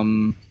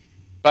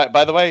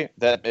 By the way,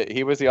 that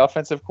he was the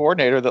offensive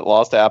coordinator that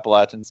lost to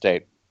Appalachian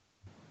State.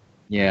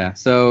 Yeah.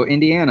 So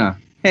Indiana,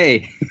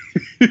 hey.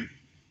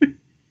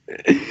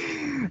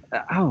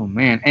 Oh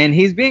man, and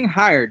he's being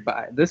hired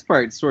by. This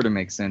part sort of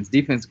makes sense.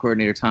 Defensive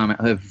coordinator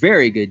a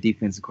very good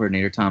defensive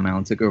coordinator Tom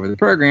Allen took over the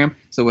program.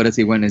 So what does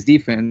he win as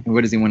defense?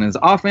 What does he win as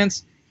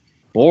offense?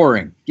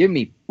 Boring. Give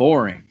me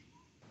boring.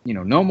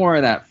 No more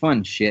of that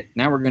fun shit.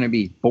 Now we're going to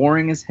be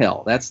boring as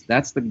hell. That's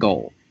the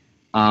goal.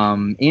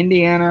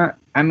 Indiana,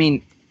 I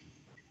mean,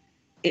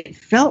 it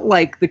felt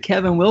like the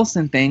Kevin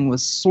Wilson thing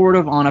was sort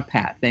of on a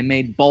path. They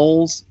made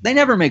bowls. They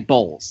never make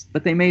bowls,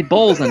 but they made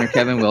bowls under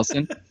Kevin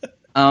Wilson.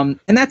 And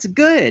that's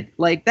good.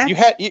 Like that.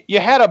 You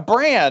had a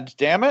brand,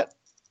 damn it.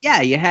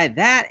 Yeah, you had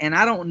that, and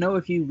I don't know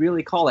if you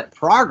really call it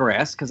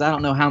progress because I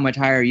don't know how much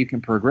higher you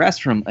can progress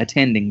from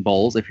attending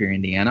bowls if you're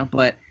Indiana,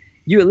 but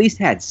you at least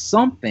had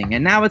something,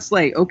 and now it's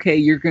like, okay,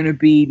 you're going to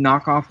be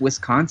knockoff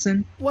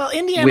Wisconsin. Well,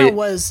 Indiana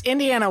was.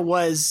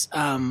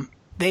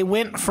 They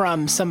went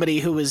from somebody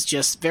who was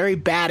just very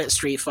bad at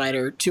Street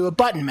Fighter to a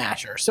button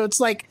masher. So it's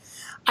like,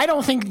 I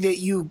don't think that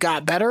you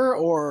got better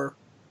or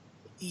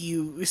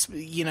you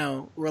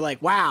were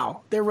like,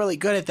 wow, they're really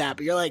good at that.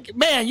 But you're like,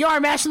 man, you are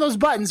mashing those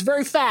buttons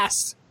very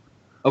fast.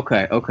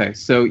 Okay.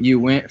 So you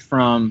went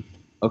from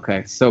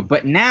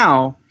but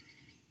now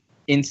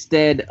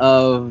instead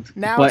of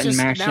button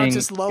mashing, now it's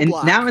just low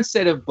block. Now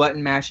instead of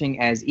button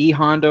mashing as E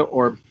Honda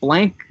or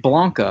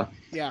Blanca,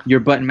 you're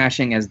button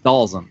mashing as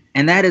Dalzum,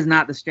 and that is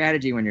not the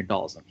strategy when you're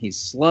Dalzum. He's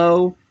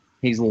slow,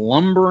 he's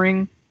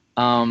lumbering.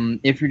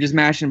 If you're just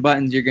mashing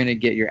buttons, you're gonna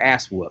get your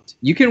ass whooped.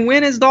 You can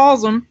win as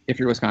Dalzum if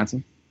you're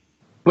Wisconsin,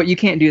 but you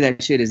can't do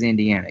that shit as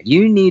Indiana.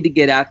 You need to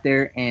get out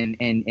there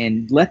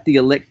and let the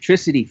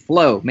electricity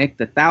flow. Make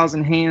the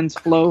 1,000 hands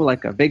flow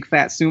like a big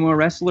fat sumo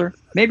wrestler.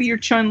 Maybe you're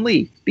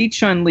Chun-Li. Be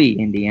Chun-Li,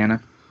 Indiana.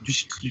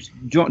 Just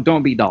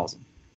don't be Dalzum.